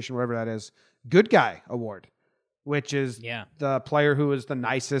Association, whatever that is, Good Guy Award, which is the player who is the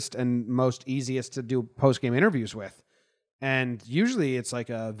nicest and most easiest to do post-game interviews with. And usually it's like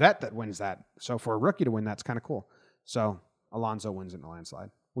a vet that wins that. So for a rookie to win, that's kind of cool. So Alonso wins in a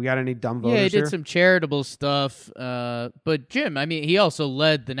landslide. We got any dumb voters he did here? Some charitable stuff. But Jim, he also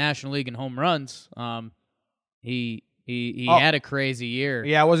led the National League in home runs. He had a crazy year.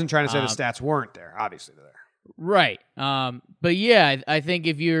 Yeah, I wasn't trying to say the stats weren't there. Obviously they're there. Right. But yeah, I think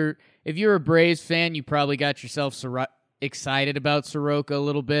if you're a Braves fan, you probably got yourself excited about Soroka a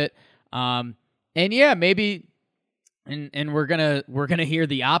little bit. And yeah, maybe And we're gonna hear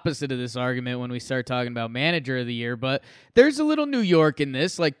the opposite of this argument when we start talking about manager of the year, but there's a little New York in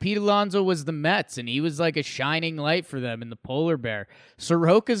this. Like, Pete Alonso was the Mets, and he was like a shining light for them in the polar bear.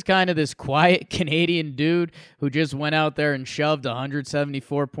 Soroka's kind of this quiet Canadian dude who just went out there and shoved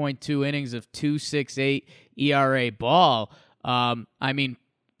 174.2 innings of 2.68 ERA ball. I mean,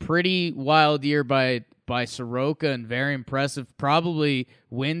 pretty wild year by Soroka and very impressive. Probably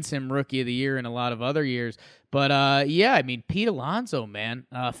wins him Rookie of the Year in a lot of other years. But, yeah, I mean, Pete Alonso, man,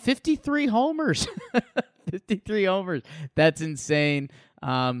 53 homers. 53 homers. That's insane.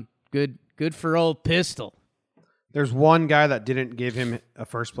 Good for old Pistol. There's one guy that didn't give him a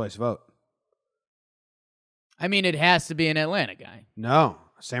first-place vote. I mean, it has to be an Atlanta guy. No,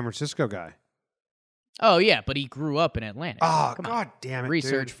 a San Francisco guy. Oh, yeah, but he grew up in Atlanta. Oh, Come God on. damn it,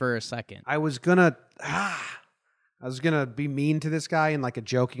 Research dude. for a second. I was gonna be mean to this guy in like a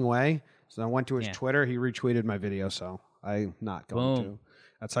joking way. So I went to his Twitter. He retweeted my video, so I'm not going to.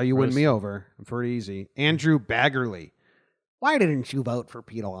 That's how you win me over. I'm pretty easy. Andrew Baggerly. Why didn't you vote for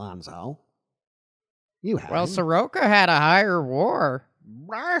Pete Alonso? You had. Well, Soroka had a higher WAR.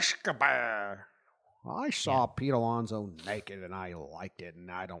 Basketball. I saw Pete Alonso naked and I liked it, and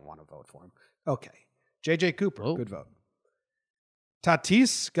I don't want to vote for him. Okay. J.J. Cooper, good vote.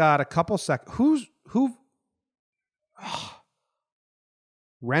 Tatis got a couple seconds. Who?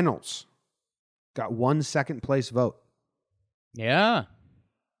 Reynolds got 1 second place vote. Yeah.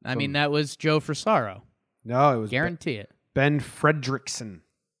 I mean, that was Joe Frisaro. No, it was Guarantee it. Ben Fredrickson.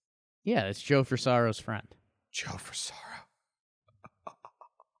 Yeah, it's Joe Frisaro's friend. Joe Frisaro.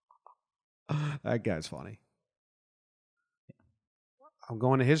 That guy's funny. I'm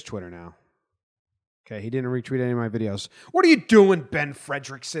going to his Twitter now. Okay, he didn't retweet any of my videos. What are you doing, Ben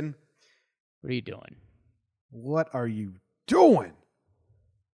Fredrickson? What are you doing? What are you doing?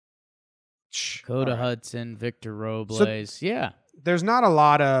 Coda Hudson, Victor Robles. Yeah. There's not a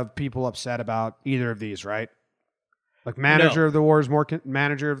lot of people upset about either of these, right? Like manager of the war is more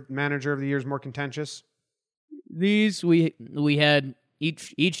manager of the year is more contentious. These we had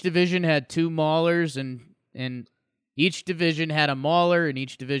each division had two maulers and each division had a mauler and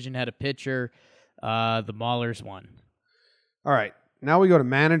each division had a pitcher. The maulers won. All right. Now we go to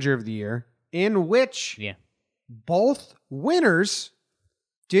manager of the year, in which both winners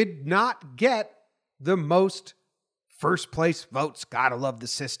did not get the most first place votes. Gotta love the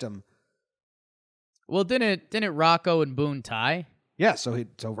system. Well, didn't Rocco and Boone tie? Yeah, so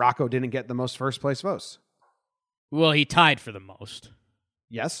Rocco didn't get the most first place votes. Well, he tied for the most.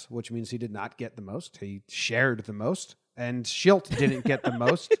 Yes, which means he did not get the most. He shared the most, and Schilt didn't get the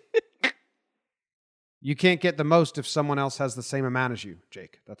most. You can't get the most if someone else has the same amount as you,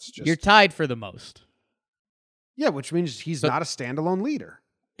 Jake. That's just... You're tied for the most. Yeah, which means he's not a standalone leader.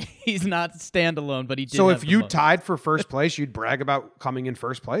 He's not standalone, but he did. So if you tied for first place, you'd brag about coming in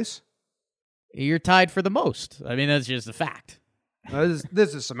first place? You're tied for the most. I mean, that's just a fact.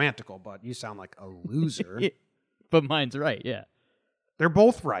 This is semantical, but you sound like a loser. But mine's right, yeah. They're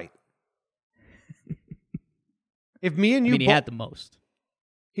both right. If me and you he had the most.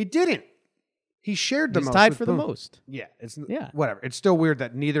 He didn't. He shared the most. He's tied for the most. Yeah, yeah. Whatever. It's still weird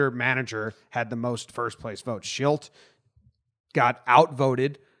that neither manager had the most first place votes. Schilt got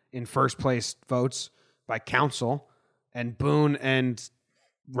outvoted in first place votes by Council, and Boone and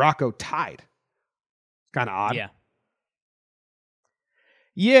Rocco tied. Kind of odd. Yeah.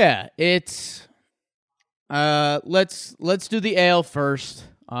 Yeah, it's let's do the AL first.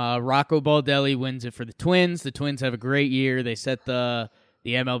 Rocco Baldelli wins it for the Twins. The Twins have a great year. They set the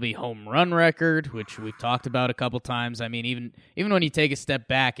MLB home run record, which we've talked about a couple times. I mean, even when you take a step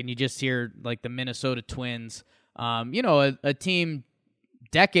back and you just hear like the Minnesota Twins, a team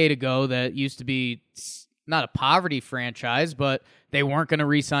decade ago that used to be not a poverty franchise, but they weren't going to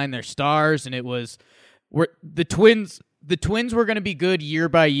re-sign their stars, and it was the Twins. The Twins were going to be good year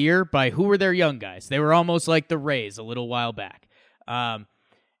by year by who were their young guys. They were almost like the Rays a little while back,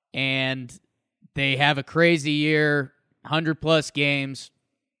 and they have a crazy year. 100+ games.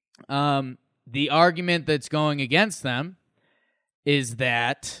 The argument that's going against them is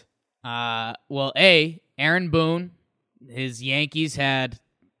that, Aaron Boone, his Yankees had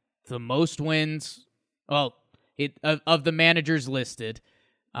the most wins. Well, of the managers listed,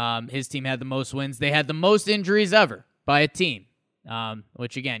 his team had the most wins. They had the most injuries ever by a team,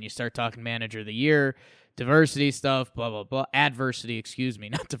 which, again, you start talking manager of the year, diversity stuff, blah, blah, blah. Adversity, excuse me,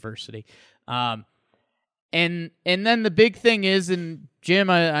 not diversity. And then the big thing is, and Jim,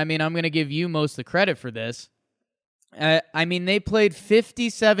 I mean, I'm going to give you most of the credit for this. I mean, they played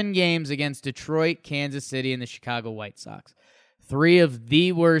 57 games against Detroit, Kansas City, and the Chicago White Sox. three of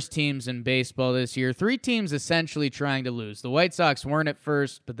the worst teams in baseball this year. Three teams essentially trying to lose. The White Sox weren't at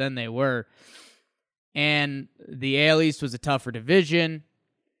first, but then they were. And the AL East was a tougher division.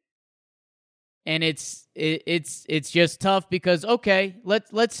 And it's just tough because, okay,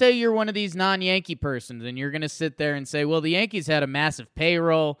 let's say you're one of these non-Yankee persons and you're going to sit there and say, well, the Yankees had a massive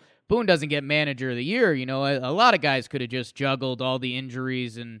payroll. Boone doesn't get manager of the year. You know, a lot of guys could have just juggled all the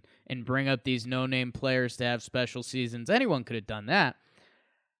injuries and bring up these no-name players to have special seasons. Anyone could have done that.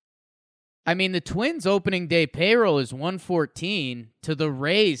 I mean, the Twins' opening day payroll is 114 to the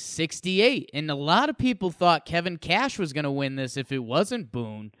Rays 68. And a lot of people thought Kevin Cash was going to win this if it wasn't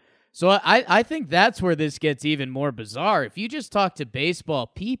Boone. So I think that's where this gets even more bizarre. If you just talk to baseball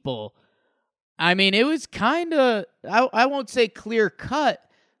people, I mean, it was kind of, I won't say clear cut,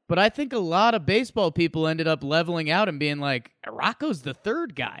 but I think a lot of baseball people ended up leveling out and being like, Rocco's the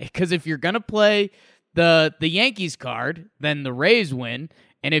third guy. Because if you're going to play the Yankees card, then the Rays win.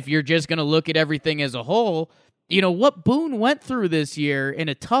 And if you're just going to look at everything as a whole, you know, what Boone went through this year in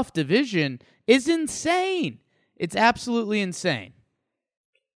a tough division is insane. It's absolutely insane.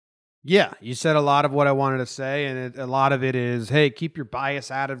 Yeah, you said a lot of what I wanted to say, and a lot of it is, hey, keep your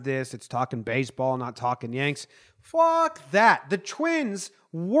bias out of this. It's talking baseball, not talking Yanks. Fuck that. The Twins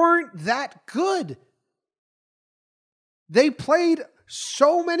weren't that good. They played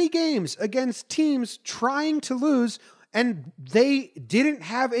so many games against teams trying to lose, and they didn't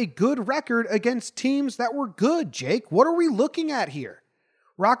have a good record against teams that were good, Jake. What are we looking at here?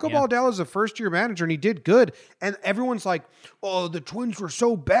 Rocco Baldelli is a first-year manager, and he did good. And everyone's like, oh, the Twins were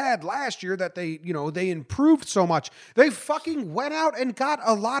so bad last year that they improved so much. They fucking went out and got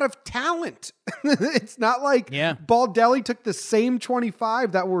a lot of talent. It's not like Baldelli took the same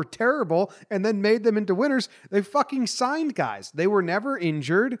 25 that were terrible and then made them into winners. They fucking signed guys. They were never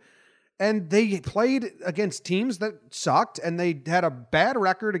injured, and they played against teams that sucked, and they had a bad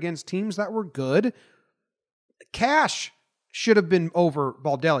record against teams that were good. Cash should have been over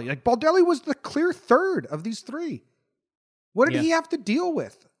Baldelli. Like, Baldelli was the clear third of these three. What did he have to deal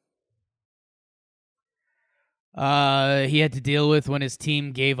with? He had to deal with when his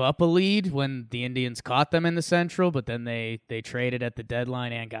team gave up a lead when the Indians caught them in the Central, but then they traded at the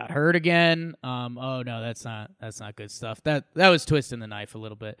deadline and got hurt again. Oh no, that's not good stuff. That was twisting the knife a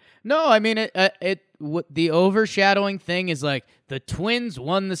little bit. No, I mean the overshadowing thing is like the Twins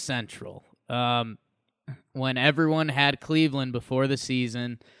won the Central. When everyone had Cleveland before the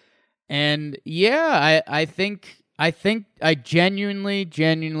season. And yeah, I think I genuinely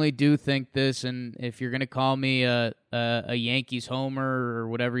do think this, and if you're going to call me a Yankees homer or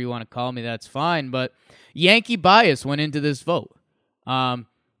whatever you want to call me, that's fine, but Yankee bias went into this vote.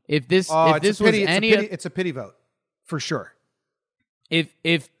 It's a pity vote for sure.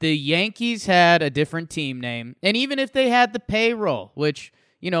 If the Yankees had a different team name, and even if they had the payroll, which,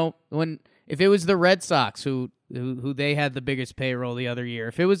 you know, if it was the Red Sox who they had the biggest payroll the other year,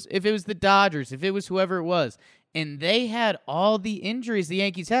 if it was the Dodgers, if it was whoever it was, and they had all the injuries the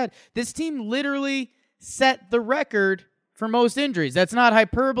Yankees had, this team literally set the record for most injuries. That's not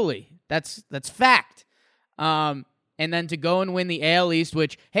hyperbole. That's fact. And then to go and win the AL East,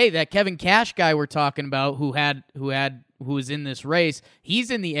 which, hey, that Kevin Cash guy we're talking about who was in this race, he's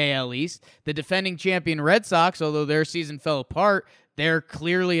in the AL East. The defending champion Red Sox, although their season fell apart, they're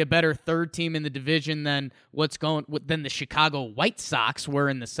clearly a better third team in the division than the Chicago White Sox were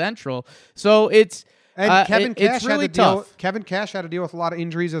in the Central. So it's Kevin Cash it's really had to tough. Kevin Cash had to deal with a lot of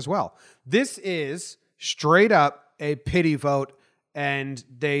injuries as well. This is straight up a pity vote, and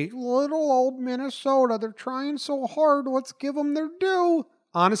little old Minnesota, they're trying so hard. Let's give them their due.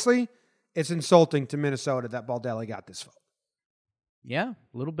 Honestly, it's insulting to Minnesota that Baldelli got this vote. Yeah,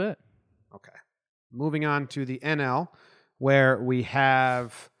 a little bit. Okay. Moving on to the NL, where we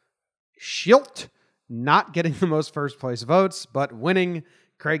have Schilt not getting the most first place votes, but winning.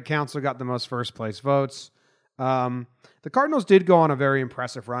 Craig Counsell got the most first place votes. The Cardinals did go on a very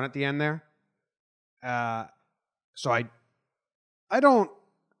impressive run at the end there. So I don't...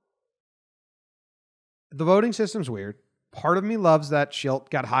 The voting system's weird. Part of me loves that Schilt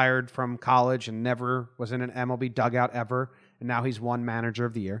got hired from college and never was in an MLB dugout ever, and now he's won Manager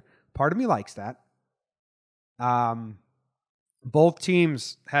of the Year. Part of me likes that. Both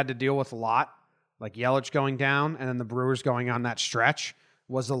teams had to deal with a lot, like Yelich going down and then the Brewers going on that stretch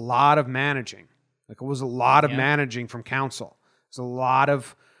was a lot of managing. Like, it was a lot of managing from Counsell. It's a lot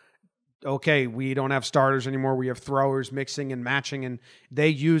of, okay, we don't have starters anymore. We have throwers mixing and matching, and they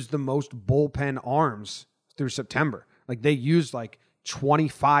used the most bullpen arms through September. Like, they used like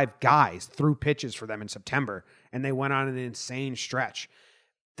 25 guys threw pitches for them in September, and they went on an insane stretch.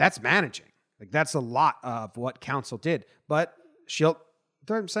 That's managing. Like, that's a lot of what Counsell did. But Schilt.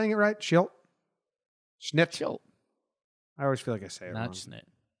 I'm saying it right? Schilt? Schnit? Schilt. I always feel like I say it Not wrong. Snit.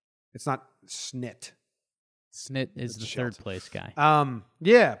 It's not Snit. Snit is the Schilt. third place guy.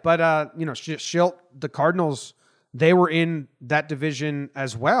 Yeah, but Schilt, the Cardinals, they were in that division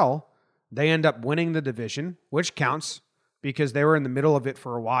as well. They end up winning the division, which counts because they were in the middle of it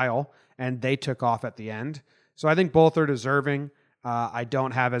for a while and they took off at the end. So I think both are deserving. I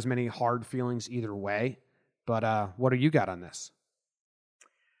don't have as many hard feelings either way. But what do you got on this?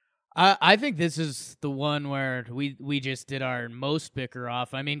 I think this is the one where we just did our most bicker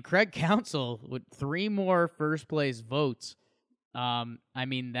off. I mean, Craig Counsell with 3 more first place votes. I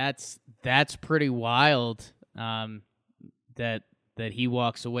mean, that's pretty wild. That he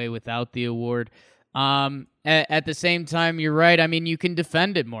walks away without the award. At the same time, you're right. I mean, you can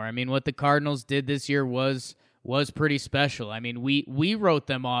defend it more. I mean, what the Cardinals did this year was pretty special. I mean, we wrote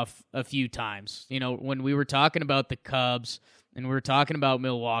them off a few times. You know, when we were talking about the Cubs and we were talking about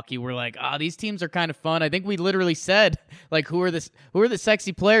Milwaukee, we're like, these teams are kind of fun. I think we literally said, like, who are the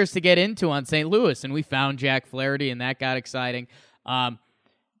sexy players to get into on St. Louis? And we found Jack Flaherty, and that got exciting.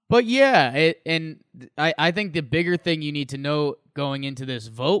 But yeah, I think the bigger thing you need to know going into this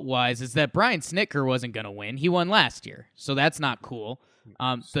vote-wise is that Brian Snitker wasn't going to win. He won last year, so that's not cool.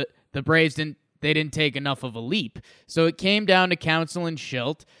 The Braves didn't take enough of a leap. So it came down to Counsell and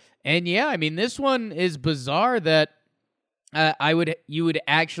Schilt. And yeah, I mean, this one is bizarre that you would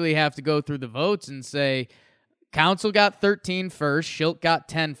actually have to go through the votes and say Counsell got 13 first, Schilt got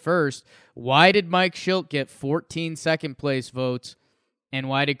 10 first. Why did Mike Schilt get 14 second place votes? And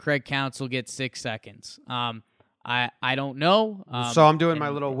why did Craig Counsell get 6 seconds? I don't know. So I'm doing my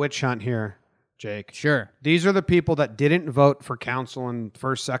little witch hunt here, Jake. Sure. These are the people that didn't vote for Counsell in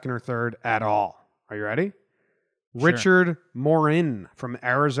first, second, or third at all. Are you ready? Sure. Richard Morin from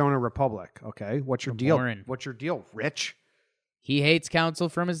Arizona Republic. Okay, what's your deal? Morin. What's your deal, Rich? He hates Counsell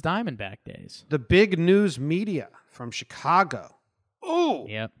from his Diamondback days. The Big News Media from Chicago. Oh.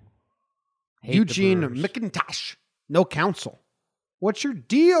 Yep. Eugene McIntosh. No Counsell. What's your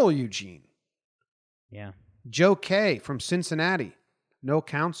deal, Eugene? Yeah. Joe K from Cincinnati. No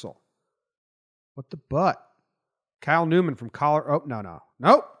Counsell. What the butt? Kyle Newman from Colorado. Oh,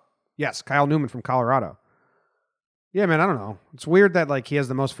 Nope. Yes, Kyle Newman from Colorado. Yeah, man, I don't know. It's weird that like he has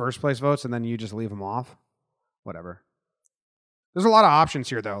the most first place votes and then you just leave him off. Whatever. There's a lot of options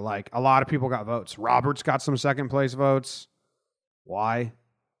here, though. Like, a lot of people got votes. Roberts got some second place votes. Why?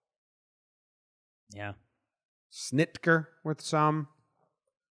 Yeah. Snitker with some.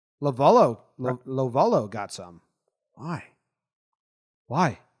 Lovallo got some. Why?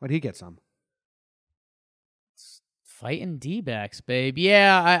 Why'd he get some? Fighting D-backs, babe.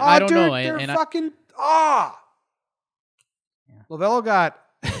 Yeah, I don't know. They're fucking... Yeah. Lovallo got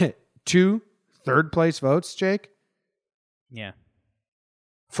 2 third place votes, Jake. Yeah.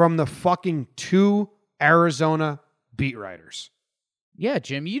 From the fucking 2 Arizona beat writers. Yeah,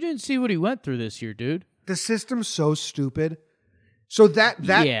 Jim, you didn't see what he went through this year, dude. The system's so stupid. So that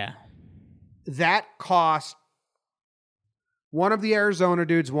cost... One of the Arizona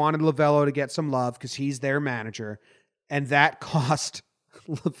dudes wanted Lovallo to get some love because he's their manager. And that cost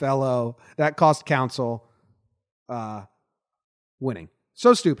Counsell winning.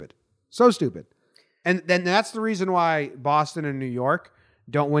 So stupid. And then that's the reason why Boston and New York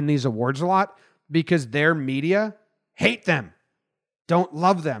don't win these awards a lot, because their media hate them, don't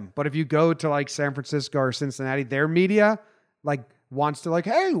love them. But if you go to like San Francisco or Cincinnati, their media like wants to like,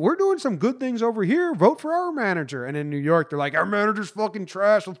 hey, we're doing some good things over here. Vote for our manager. And in New York, they're like, our manager's fucking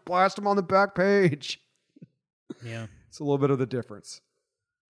trash. Let's blast him on the back page. Yeah. It's a little bit of the difference.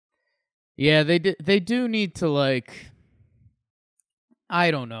 Yeah, they do need to like, I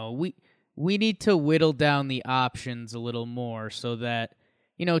don't know. We need to whittle down the options a little more so that,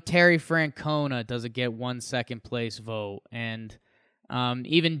 you know, Terry Francona doesn't get 1 second place vote. And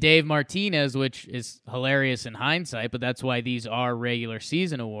even Dave Martinez, which is hilarious in hindsight, but that's why these are regular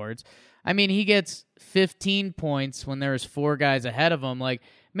season awards. I mean, he gets 15 points when there's 4 guys ahead of him. Like,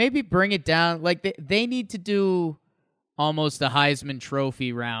 maybe bring it down. Like, they need to do almost a Heisman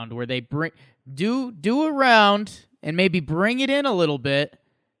Trophy round where they do a round and maybe bring it in a little bit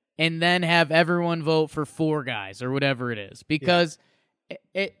and then have everyone vote for 4 guys or whatever it is. Because,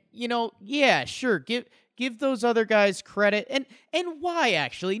 sure, give those other guys credit. And why,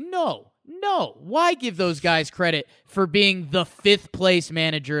 actually? No. Why give those guys credit for being the 5th place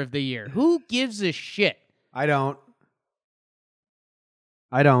manager of the year? Who gives a shit? I don't.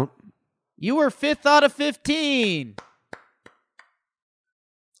 You were 5th out of 15.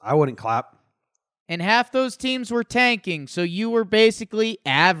 I wouldn't clap. And half those teams were tanking, so you were basically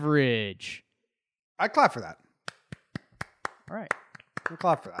average. I clap for that. All right. We'll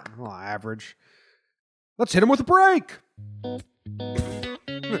clap for that. Well, average. Let's hit him with a break.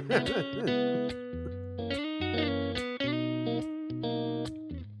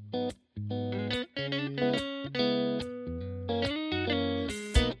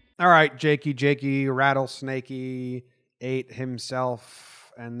 All right, Jakey, Rattlesnakey ate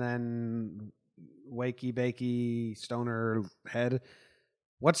himself, and then Wakey Bakey Stoner Head.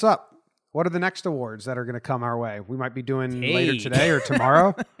 What's up? What are the next awards that are going to come our way? We might be doing later today or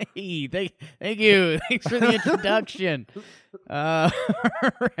tomorrow. Hey, thank you. Thanks for the introduction.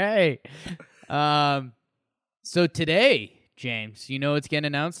 Right. So today, James, you know what's getting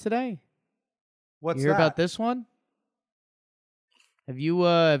announced today? What's you hear that? about this one? Have you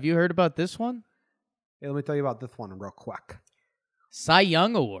heard about this one? Hey, let me tell you about this one real quick. Cy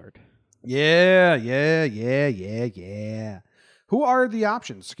Young Award. Yeah. Who are the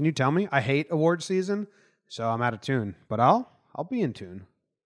options? Can you tell me? I hate award season, so I'm out of tune. But I'll be in tune.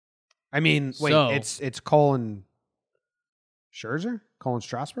 I mean, wait, So- it's Colin Scherzer? Colin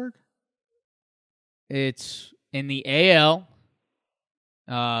Strasburg? It's in the AL.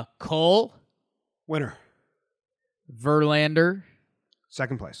 Cole, Winner. Verlander,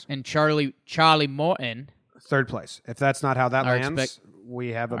 Second place. and Charlie Morton Third place. If that's not how that Are lands, we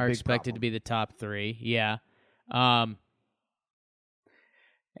have a are big expected problem. to be the top three. Yeah.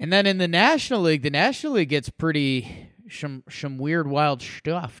 And then in the National League gets pretty some weird, wild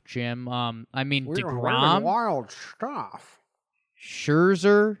stuff, Jim. I mean, Weird DeGrom, wild stuff.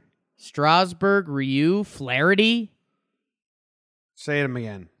 Scherzer, Strasburg, Ryu, Flaherty, Say them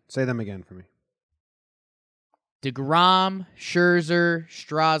again. Say them again for me. DeGrom, Scherzer,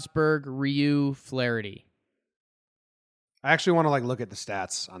 Strasburg, Ryu, Flaherty. I actually want to look at the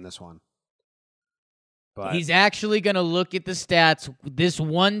stats on this one. But He's actually going to look at the stats this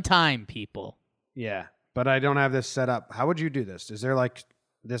one time, people. yeah, but I don't have this set up. How would you do this? Is there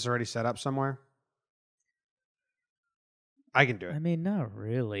this already set up somewhere? I can do it. I mean, not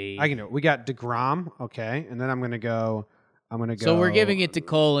really. I can do it. We got DeGrom, okay, and then I'm gonna go. So we're giving it to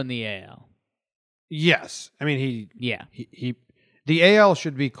Cole in the AL. Yes, I mean Yeah. he the AL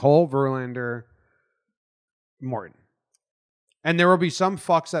should be Cole, Verlander, Morton, and there will be some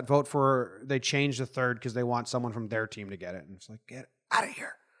fucks that vote for they change the third because they want someone from their team to get it, and it's like get out of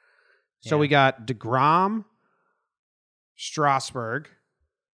here. So Yeah. we got DeGrom, Strasburg.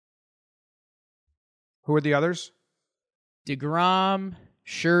 Who are the others? DeGrom,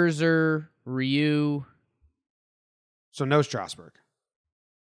 Scherzer, Ryu. So no Strasburg.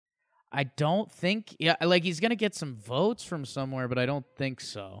 I don't think, he's going to get some votes from somewhere, but I don't think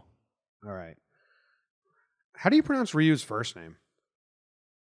so. All right. How do you pronounce Ryu's first name?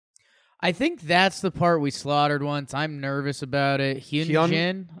 I think that's the part we slaughtered once. I'm nervous about it.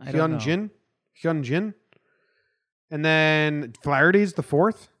 Hyunjin? I don't know. Hyunjin. And then Flaherty's the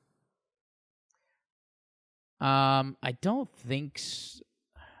fourth? I don't think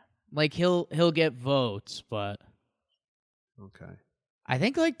he'll get votes, but Okay. I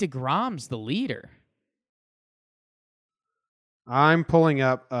think DeGrom's the leader. I'm pulling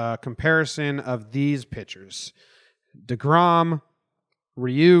up a comparison of these pitchers. DeGrom,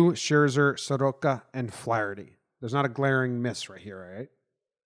 Ryu, Scherzer, Soroka, and Flaherty. There's not a glaring miss right here, right?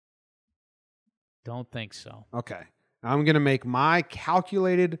 Don't think so. Okay. I'm going to make my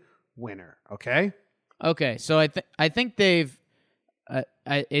calculated winner, okay? Okay, so I think they've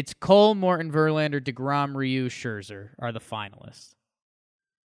it's Cole, Morton, Verlander, DeGrom, Ryu, Scherzer are the finalists.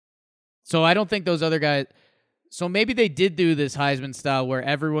 So I don't think those other guys. So maybe they did do this Heisman style where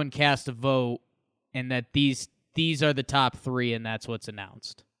everyone cast a vote, and that these are the top three, and that's what's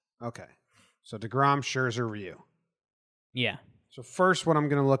announced. Okay. So DeGrom, Scherzer, Ryu. Yeah. So first, what I'm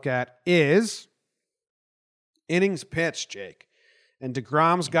going to look at is innings pitched, Jake. And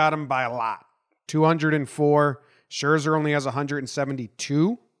DeGrom's got him by a lot. 204. Scherzer only has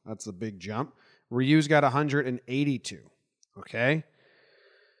 172. That's a big jump. Ryu's got 182. Okay.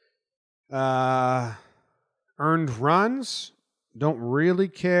 Earned runs. Don't really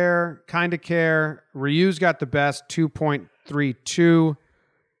care. Kind of care. Ryu's got the best, 2.32.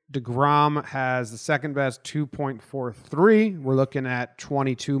 DeGrom has the second best, 2.43. We're looking at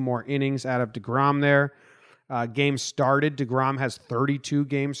 22 more innings out of DeGrom there. Games started. DeGrom has 32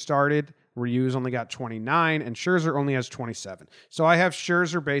 games started. Ryu's only got 29, and Scherzer only has 27. So I have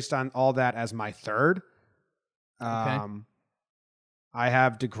Scherzer based on all that as my third. Okay. I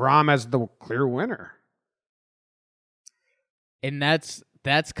have DeGrom as the clear winner. And that's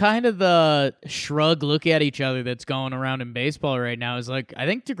kind of the shrug look at each other that's going around in baseball right now. Is I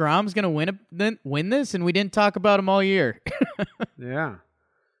think DeGrom's going to win this, and we didn't talk about him all year. Yeah.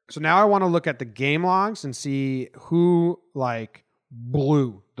 So now I want to look at the game logs and see who like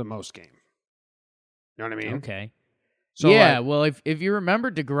blew the most game. You know what I mean? Okay. So yeah, like, well, if you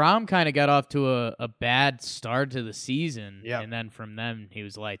remember, DeGrom kind of got off to a bad start to the season, and then from then he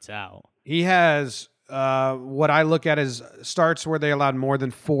was lights out. He has what I look at as starts where they allowed more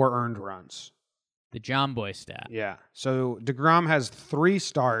than 4 earned runs. The John Boy stat. Yeah. So DeGrom has 3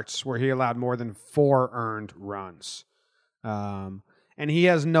 starts where he allowed more than 4 earned runs. And he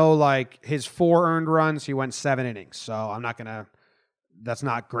has no, like, his 4 earned runs, he went 7 innings. So I'm not going to, that's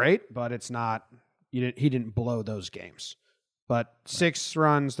not great, but it's not, he didn't blow those games. But 6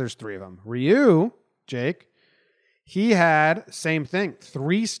 runs, there's 3 of them. Ryu, Jake, he had, same thing,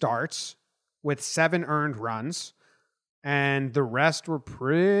 3 starts with 7 earned runs, and the rest were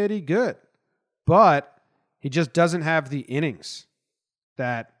pretty good. But he just doesn't have the innings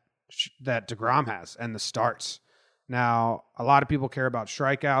that DeGrom has and the starts. Now, a lot of people care about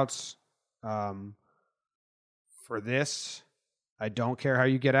strikeouts. For this, I don't care how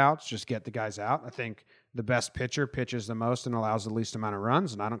you get outs. Just get the guys out. I think the best pitcher pitches the most and allows the least amount of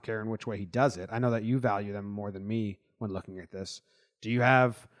runs, and I don't care in which way he does it. I know that you value them more than me when looking at this. Do you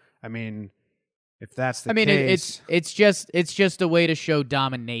have, I mean, if that's the case... it's just a way to show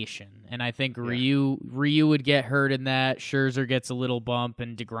domination. And I think Ryu would get hurt in that. Scherzer gets a little bump,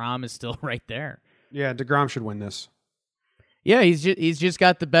 and DeGrom is still right there. Yeah, DeGrom should win this. Yeah, he's just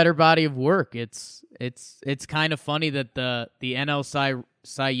got the better body of work. It's kind of funny that the NL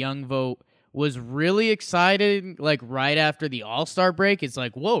Cy Young vote was really excited like right after the All-Star break. It's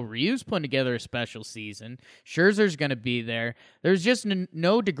like, whoa, Ryu's putting together a special season. Scherzer's going to be there. There's just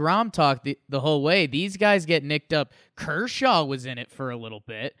no DeGrom talk the whole way. These guys get nicked up. Kershaw was in it for a little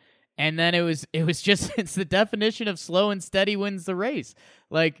bit. And then it was just, it's the definition of slow and steady wins the race.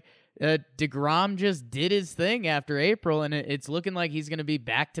 Like, DeGrom just did his thing after April, and it's looking like he's going to be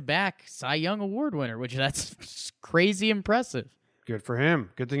back-to-back Cy Young Award winner, which that's crazy impressive. Good for him.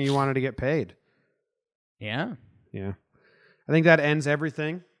 Good thing you wanted to get paid. Yeah. Yeah. I think that ends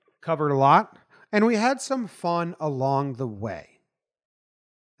everything. Covered a lot. And we had some fun along the way.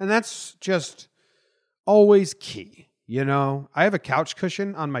 And that's just always key. You know, I have a couch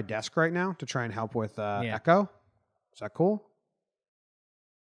cushion on my desk right now to try and help with echo. Is that cool?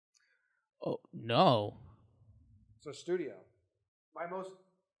 Oh, no. It's a studio. My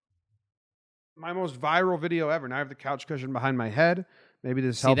most viral video ever. Now I have the couch cushion behind my head. Maybe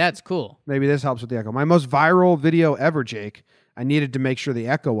this helps. See, that's cool. Maybe this helps with the echo. My most viral video ever, Jake. I needed to make sure the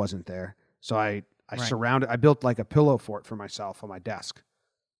echo wasn't there. So I built like a pillow fort for myself on my desk.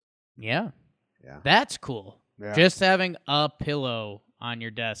 Yeah. Yeah. That's cool. Yeah. Just having a pillow on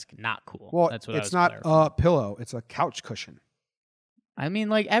your desk, not cool. Well, that's what it's not a pillow. It's a couch cushion. I mean,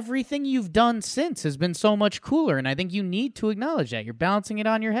 like, everything you've done since has been so much cooler, and I think you need to acknowledge that. You're balancing it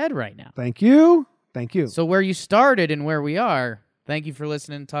on your head right now. Thank you. Thank you. So where you started and where we are, thank you for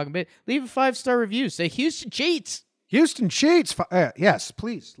listening and talking a bit. Leave a 5-star review. Say, Houston cheats. Houston cheats. Yes,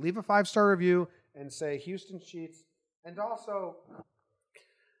 please. Leave a 5-star review and say Houston cheats. And also,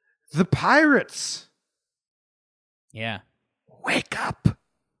 the Pirates. Yeah. Wake up.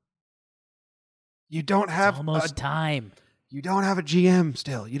 You don't have... It's almost time. You don't have a GM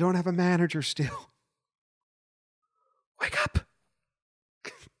still. You don't have a manager still. Wake up.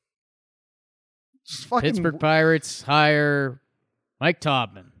 Pittsburgh Pirates hire Mike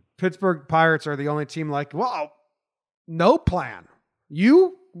Taubman. Pittsburgh Pirates are the only team like, well, no plan.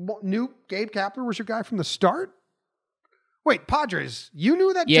 You knew Gabe Kapler was your guy from the start? Wait, Padres, you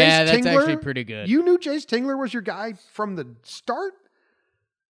knew that Jace Tingler? Yeah, that's actually pretty good. You knew Jace Tingler was your guy from the start?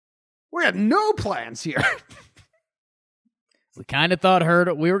 We had no plans here. We kind of thought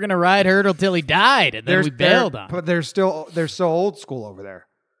we were going to ride Hurdle till he died, and then we bailed on him. But they're so old school over there.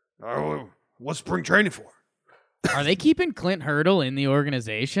 Oh, what's spring training for? Are they keeping Clint Hurdle in the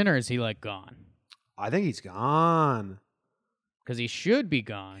organization, or is he, like, gone? I think he's gone. Because he should be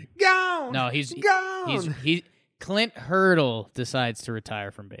gone. Gone! No, he's gone! Clint Hurdle decides to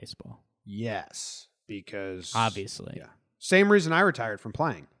retire from baseball. Yes, because... Obviously. Yeah. Same reason I retired from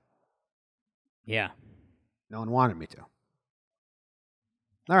playing. Yeah. No one wanted me to.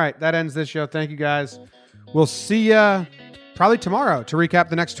 All right, that ends this show. Thank you, guys. We'll see you probably tomorrow to recap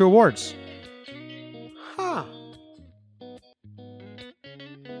the next 2 awards.